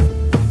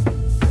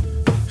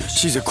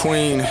 She's a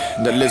queen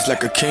that lives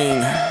like a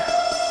king.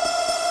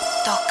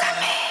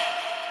 Tócame.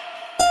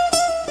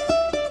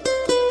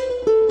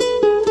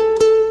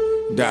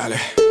 Dale.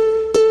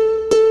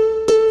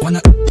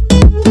 Wanna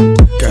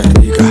Qué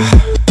rica.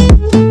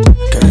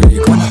 Qué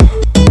rico.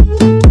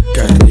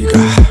 Qué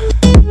rica.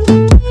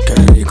 Qué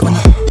rico.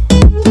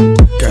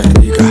 Qué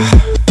rica.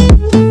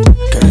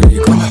 Qué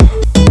rico.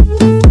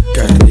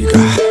 Qué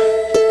rica.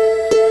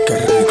 Qué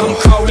rico. I'm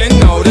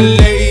calling all the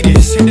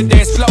ladies. Hit the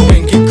dance floor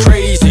and get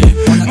crazy.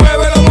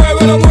 Muévelo,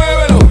 muévelo,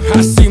 muévelo.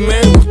 Así me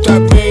gusta,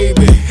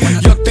 baby.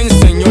 Yo te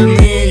enseño el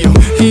mío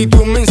y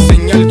tú me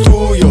enseñas el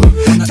tuyo.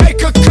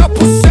 Take a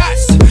couple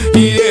shots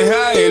y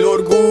deja el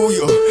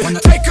orgullo.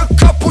 Take a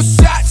couple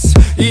shots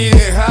y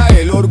deja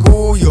el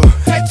orgullo.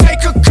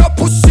 Take a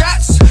couple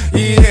shots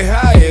y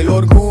deja el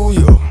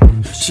orgullo.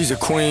 She's a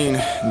queen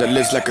that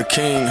lives like a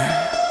king.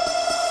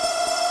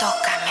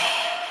 Tócame.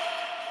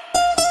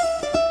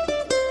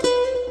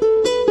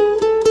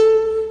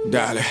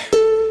 Dale.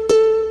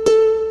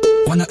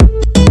 wanna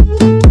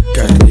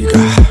Qué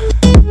rica.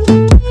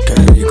 Qué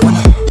rico.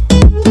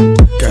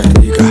 Qué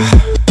rica.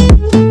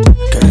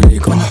 Qué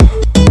rico.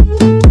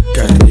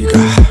 Qué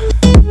rica.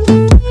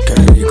 Qué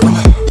rico.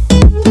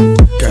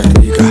 Qué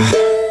rica.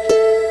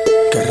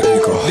 Qué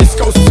rico. This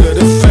goes to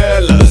the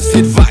fellas.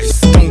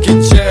 Advice, don't get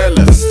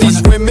jealous.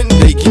 These women,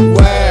 they get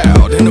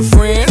wild. And the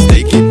friends,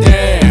 they get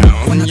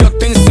down. Yo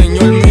te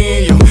enseño el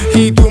mío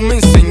y tú me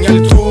enseñas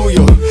el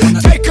tuyo.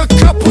 Take a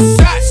couple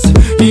shots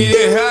y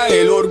deja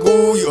el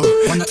orgullo.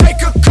 Take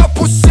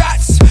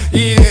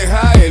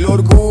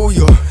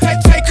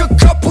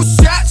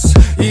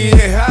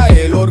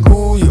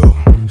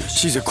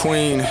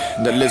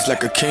just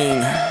like a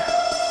king.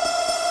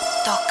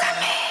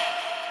 Tócame.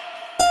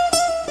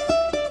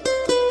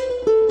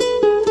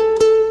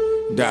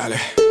 Dale.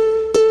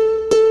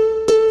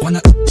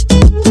 Wanna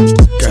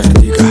Qué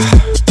rica.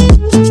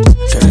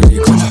 Qué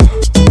rico.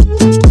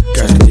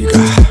 Qué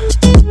rica.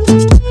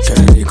 Qué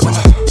rico.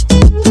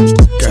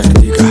 Qué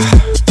rica.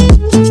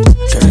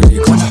 Qué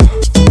rico.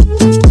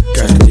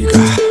 Qué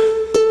rica.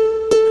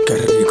 Qué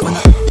rico.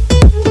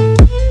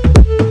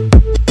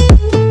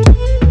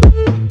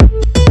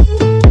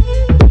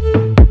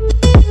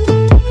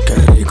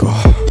 Qué rico.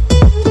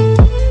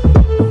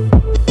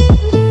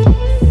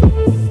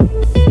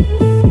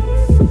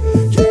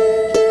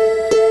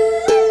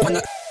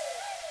 wanna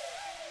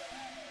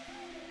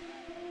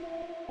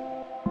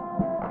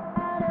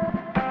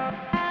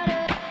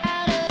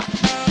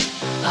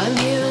I'm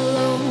here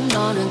alone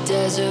on a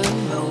desert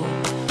road,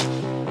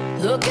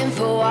 looking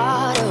for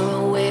water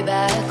away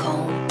back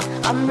home.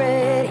 I'm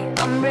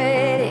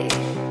ready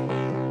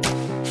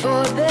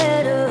for a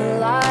better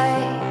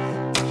life.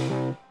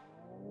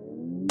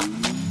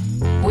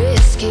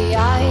 Whiskey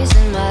eyes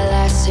and my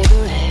last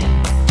cigarette.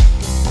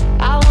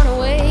 I wanna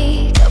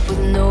wake up with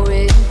no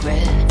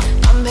regret.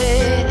 I'm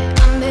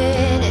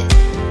headed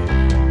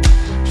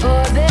for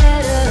a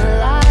better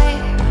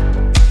life.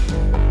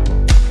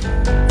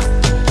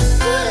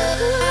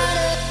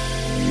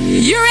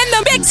 You're in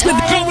the mix with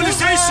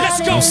Globalization.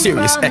 Let's go.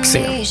 Sirius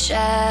XM. From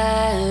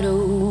shadows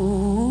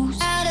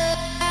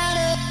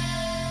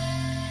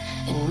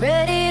and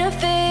ready to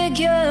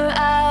figure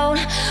out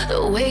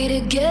the way to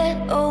get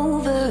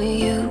over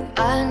you.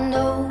 I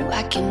know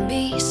I can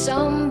be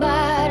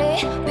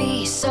somebody,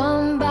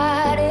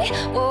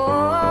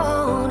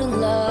 oh, to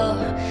love.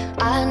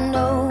 I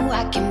know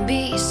I can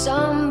be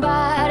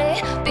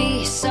somebody,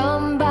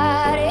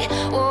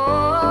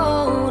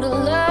 oh, to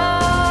love.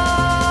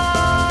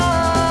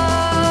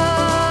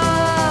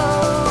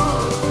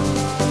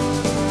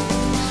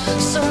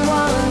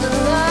 Someone to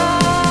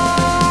love.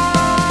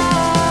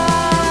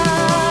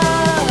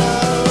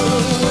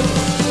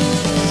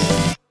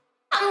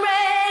 I'm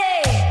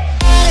ready.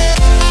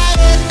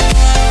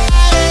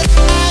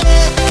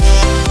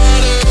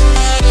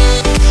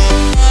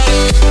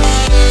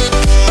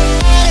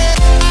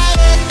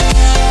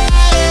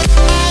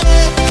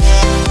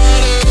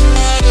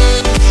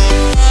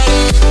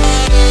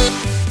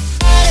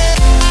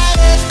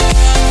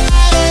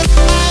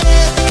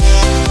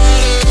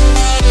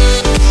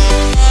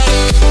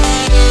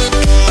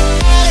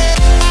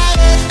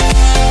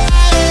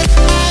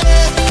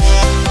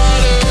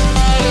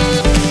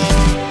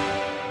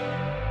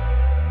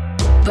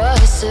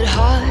 Busted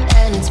heart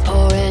and it's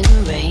pouring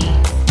rain.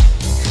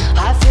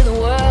 I feel the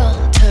world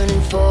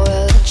turning for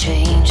a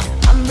change.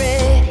 I'm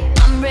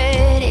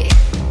ready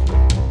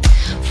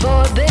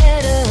for a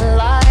better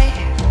life.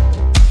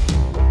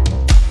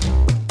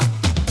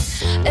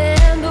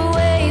 Amber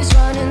waves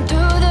running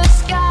through the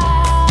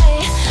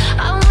sky.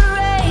 I wanna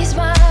raise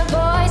my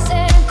voice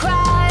and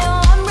cry.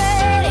 Oh, I'm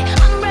ready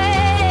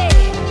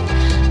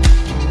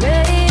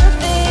to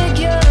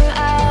figure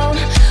out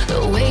the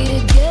way to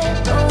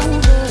get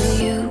over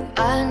you. I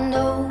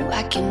know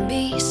I can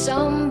be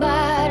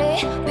somebody,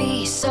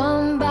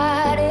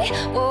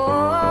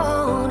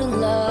 oh, to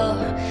love.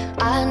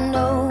 I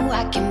know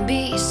I can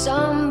be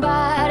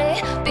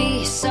somebody,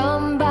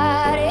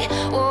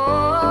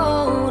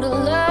 oh, to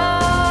love.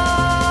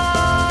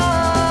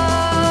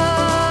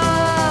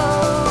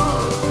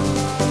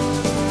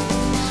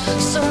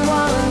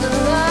 Someone to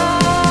love.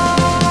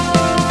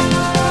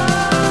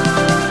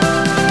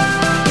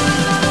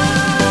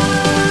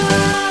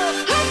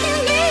 I can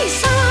be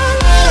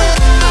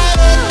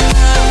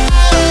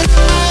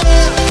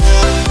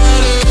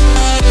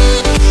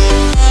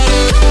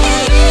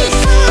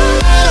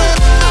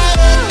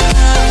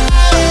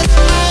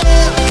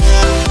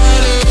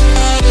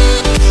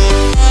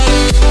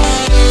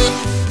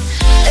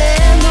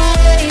and the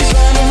waves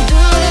running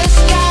through the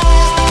sky.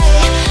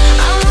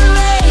 I wanna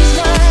raise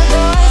my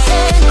voice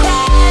and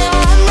cry.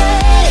 I'm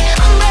ready.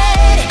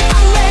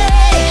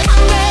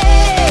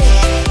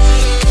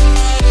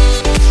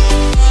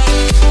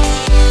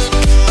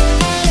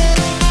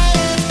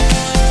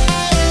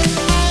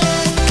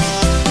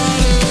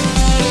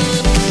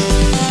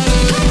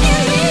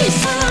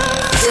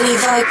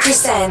 Vibe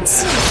presents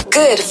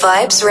Good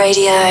Vibes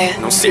Radio.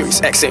 On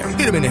Sirius XM.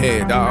 Hit him in the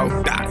head, dog.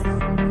 Dale.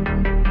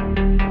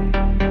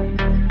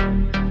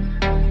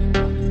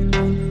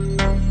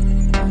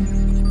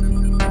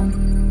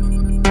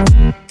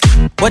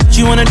 What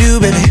you wanna do,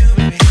 baby?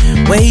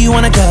 Where you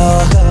wanna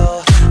go?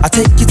 I'll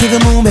take you to the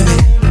moon, baby.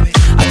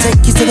 I'll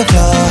take you to the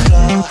floor.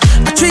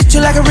 I treat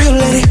you like a real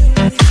lady,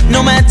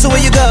 no matter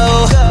where you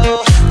go.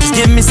 Just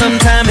give me some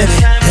time, baby.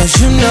 Cause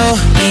you know,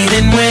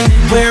 even when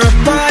we're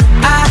apart,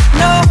 I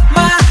know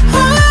my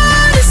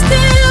heart is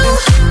still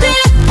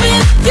there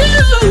with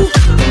you.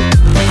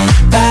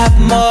 5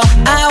 more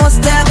hours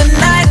till the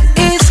night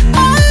is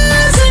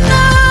ours, and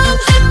I'm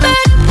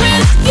back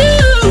with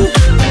you.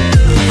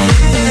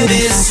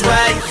 This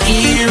right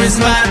here is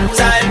my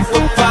type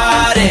of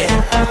party.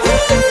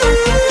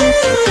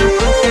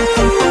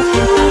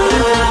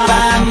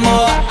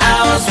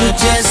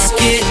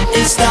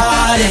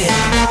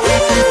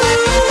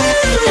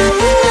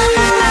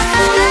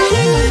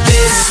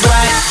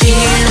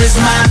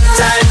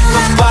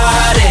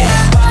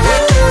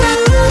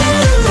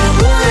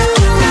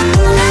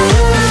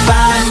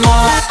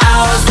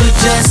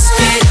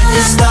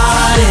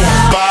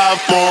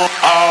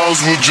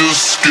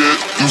 just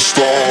getting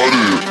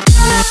started.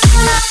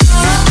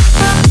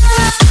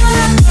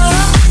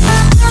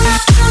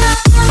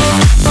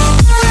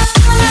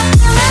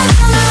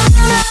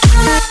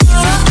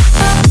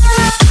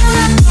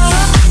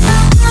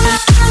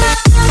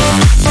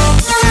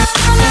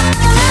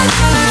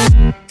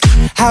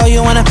 How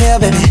you wanna feel,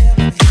 baby?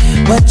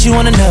 What you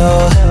wanna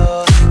know?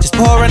 Just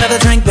pour another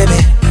drink,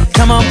 baby.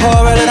 Come on,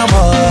 pour a little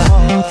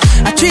more.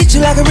 I treat you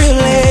like a real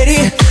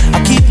lady.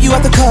 I'll keep you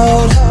out the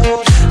cold.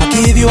 I'll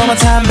give you all my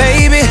time,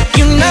 baby.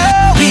 You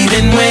know,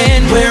 even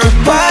when we're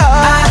apart,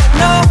 I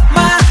know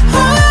my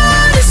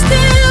heart is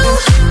still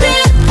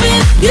bent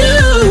with you.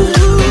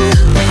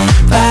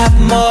 5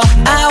 more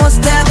hours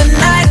till the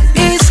night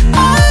is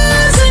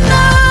ours, and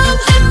I'm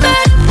in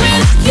bed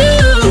with you.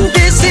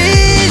 This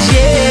is,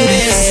 yeah,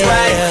 this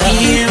right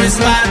here is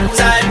my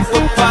type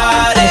of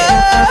party.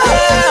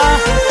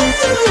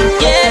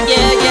 Yeah,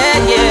 yeah, yeah,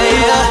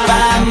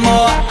 yeah. 5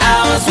 more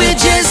hours, we're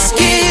just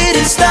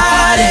getting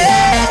started.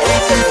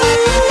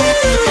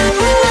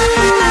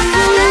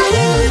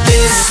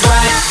 This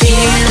right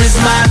here is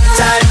my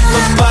type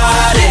of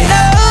party.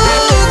 No,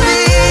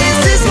 this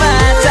is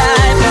my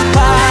type of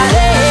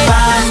party.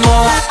 5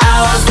 more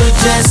hours, we're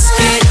just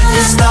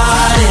getting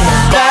started.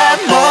 5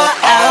 more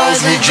hours,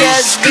 we're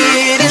just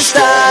getting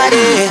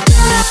started.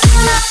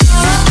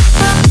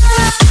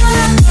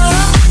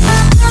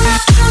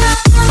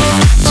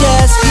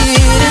 Just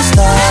getting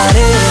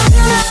started.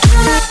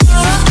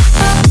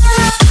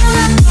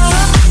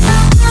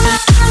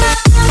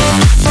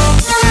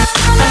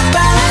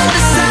 About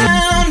the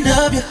sound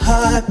of your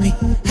heartbeat,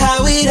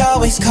 how it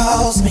always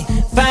calls me,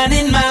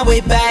 finding my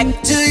way back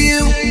to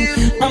you.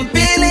 I'm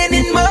feeling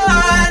it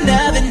more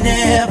now than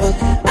ever.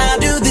 I'll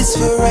do this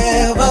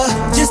forever,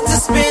 just to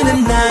spend the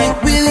night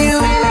with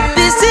you.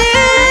 This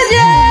is,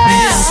 yeah,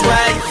 this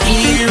right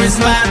here is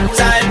my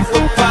type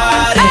of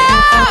party.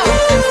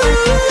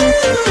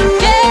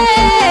 Yeah.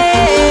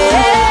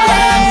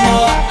 5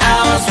 more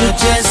hours, we're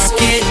just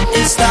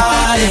getting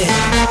started.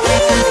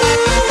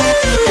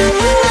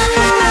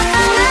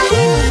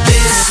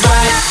 This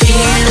right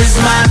here is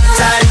my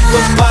type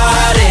of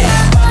party.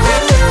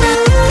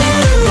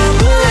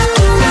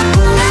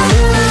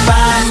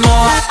 5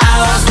 more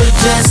hours, we're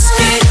just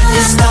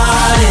getting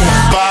started.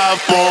 5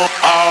 more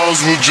hours,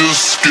 we're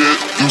just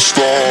getting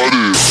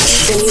started.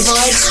 Vinny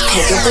Vibes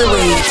Pick of the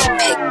Week.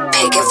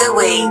 Pick of the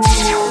Week.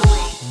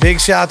 Big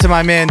shout out to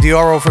my man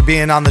Dioro for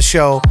being on the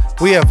show.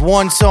 We have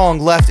one song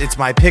left. It's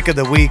my pick of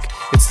the week.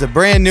 It's the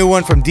brand new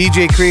one from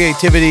DJ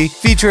Creativity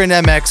featuring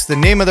MX. The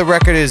name of the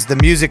record is The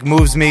Music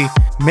Moves Me.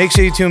 Make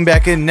sure you tune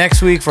back in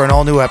next week for an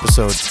all new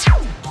episode.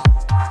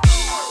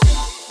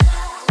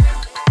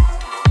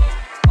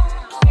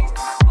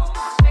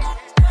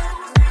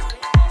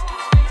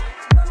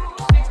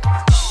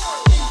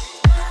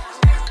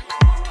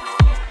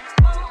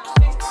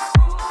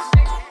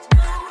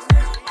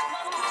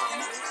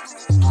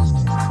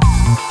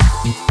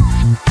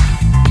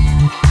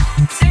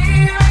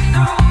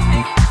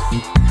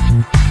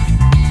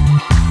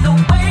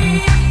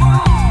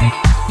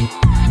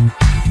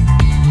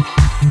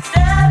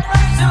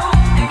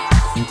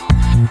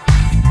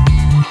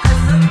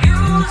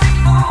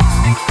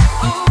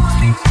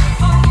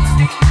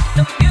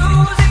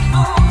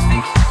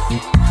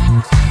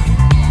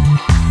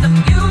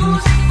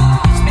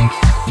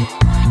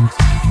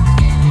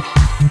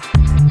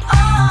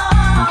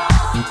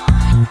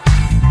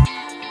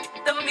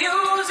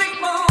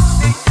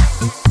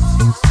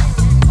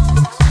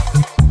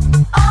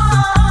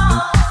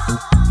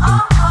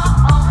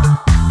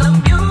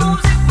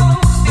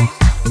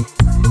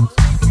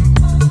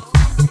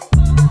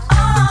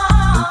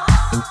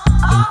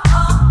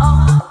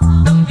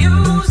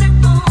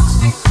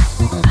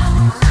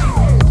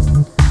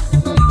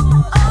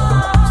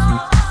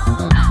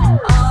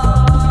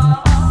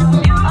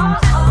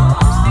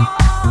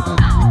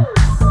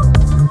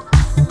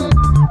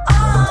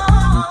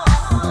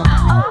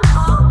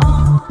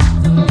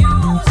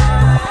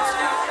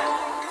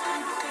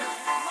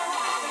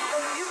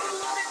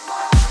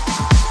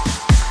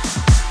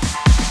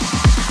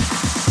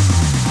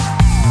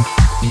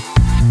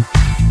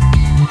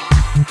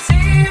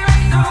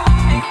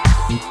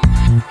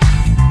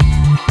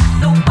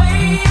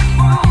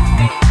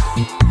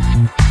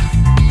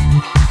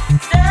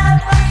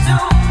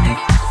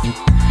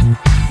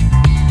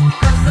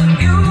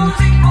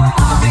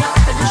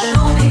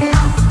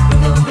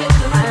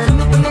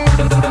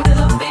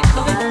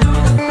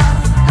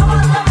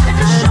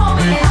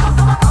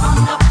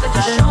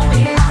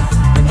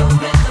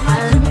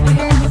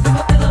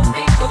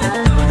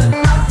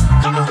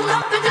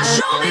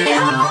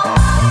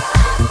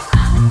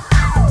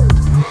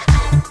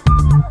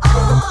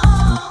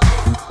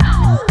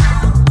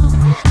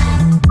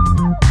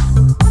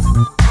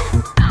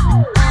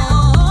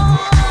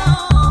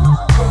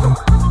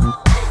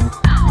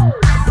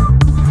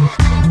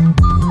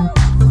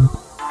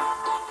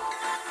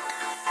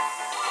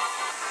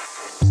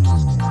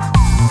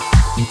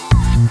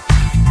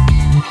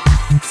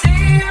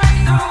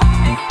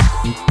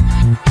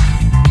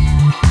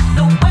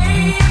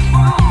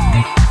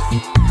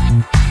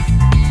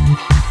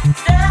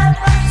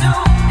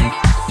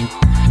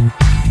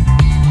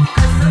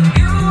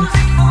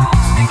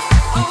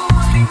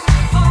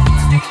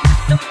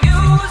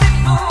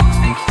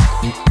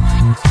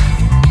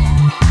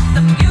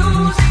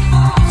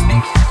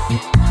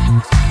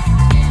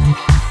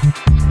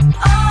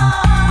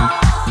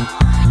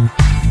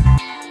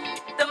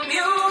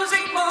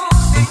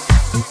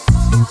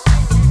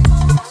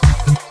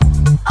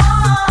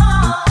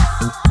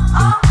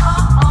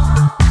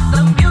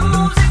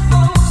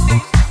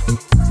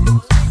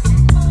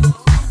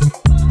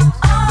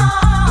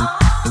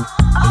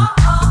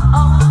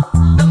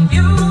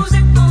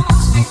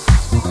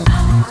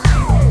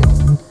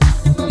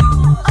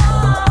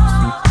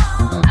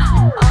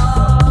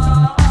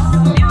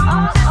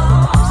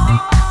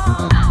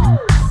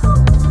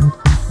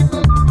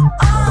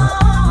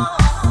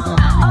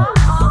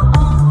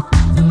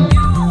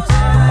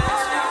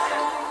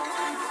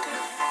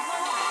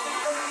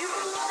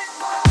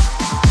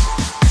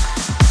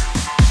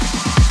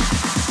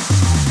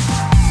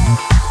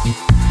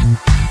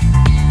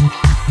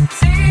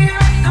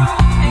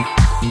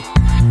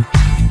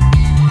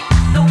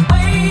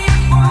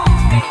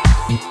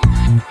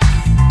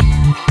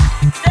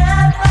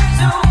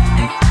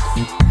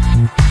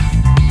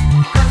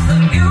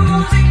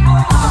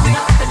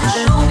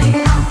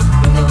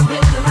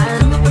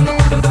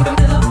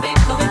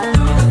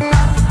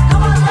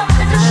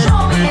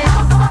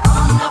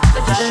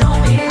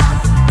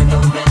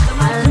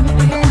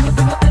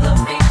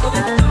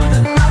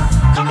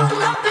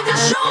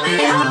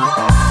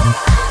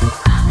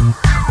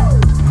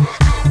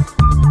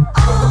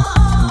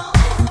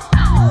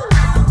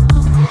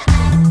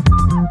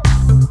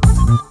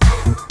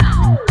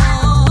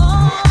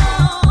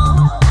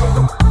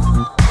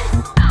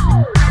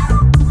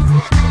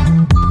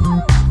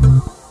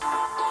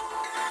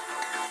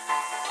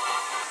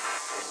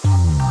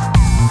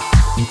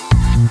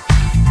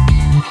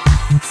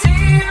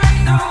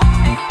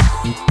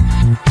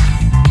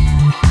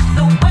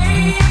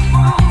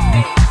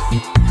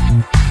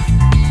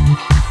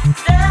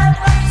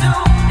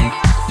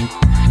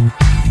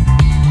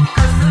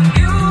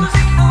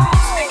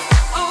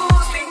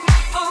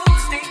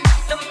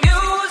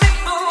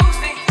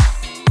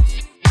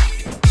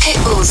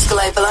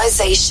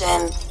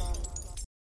 Globalization.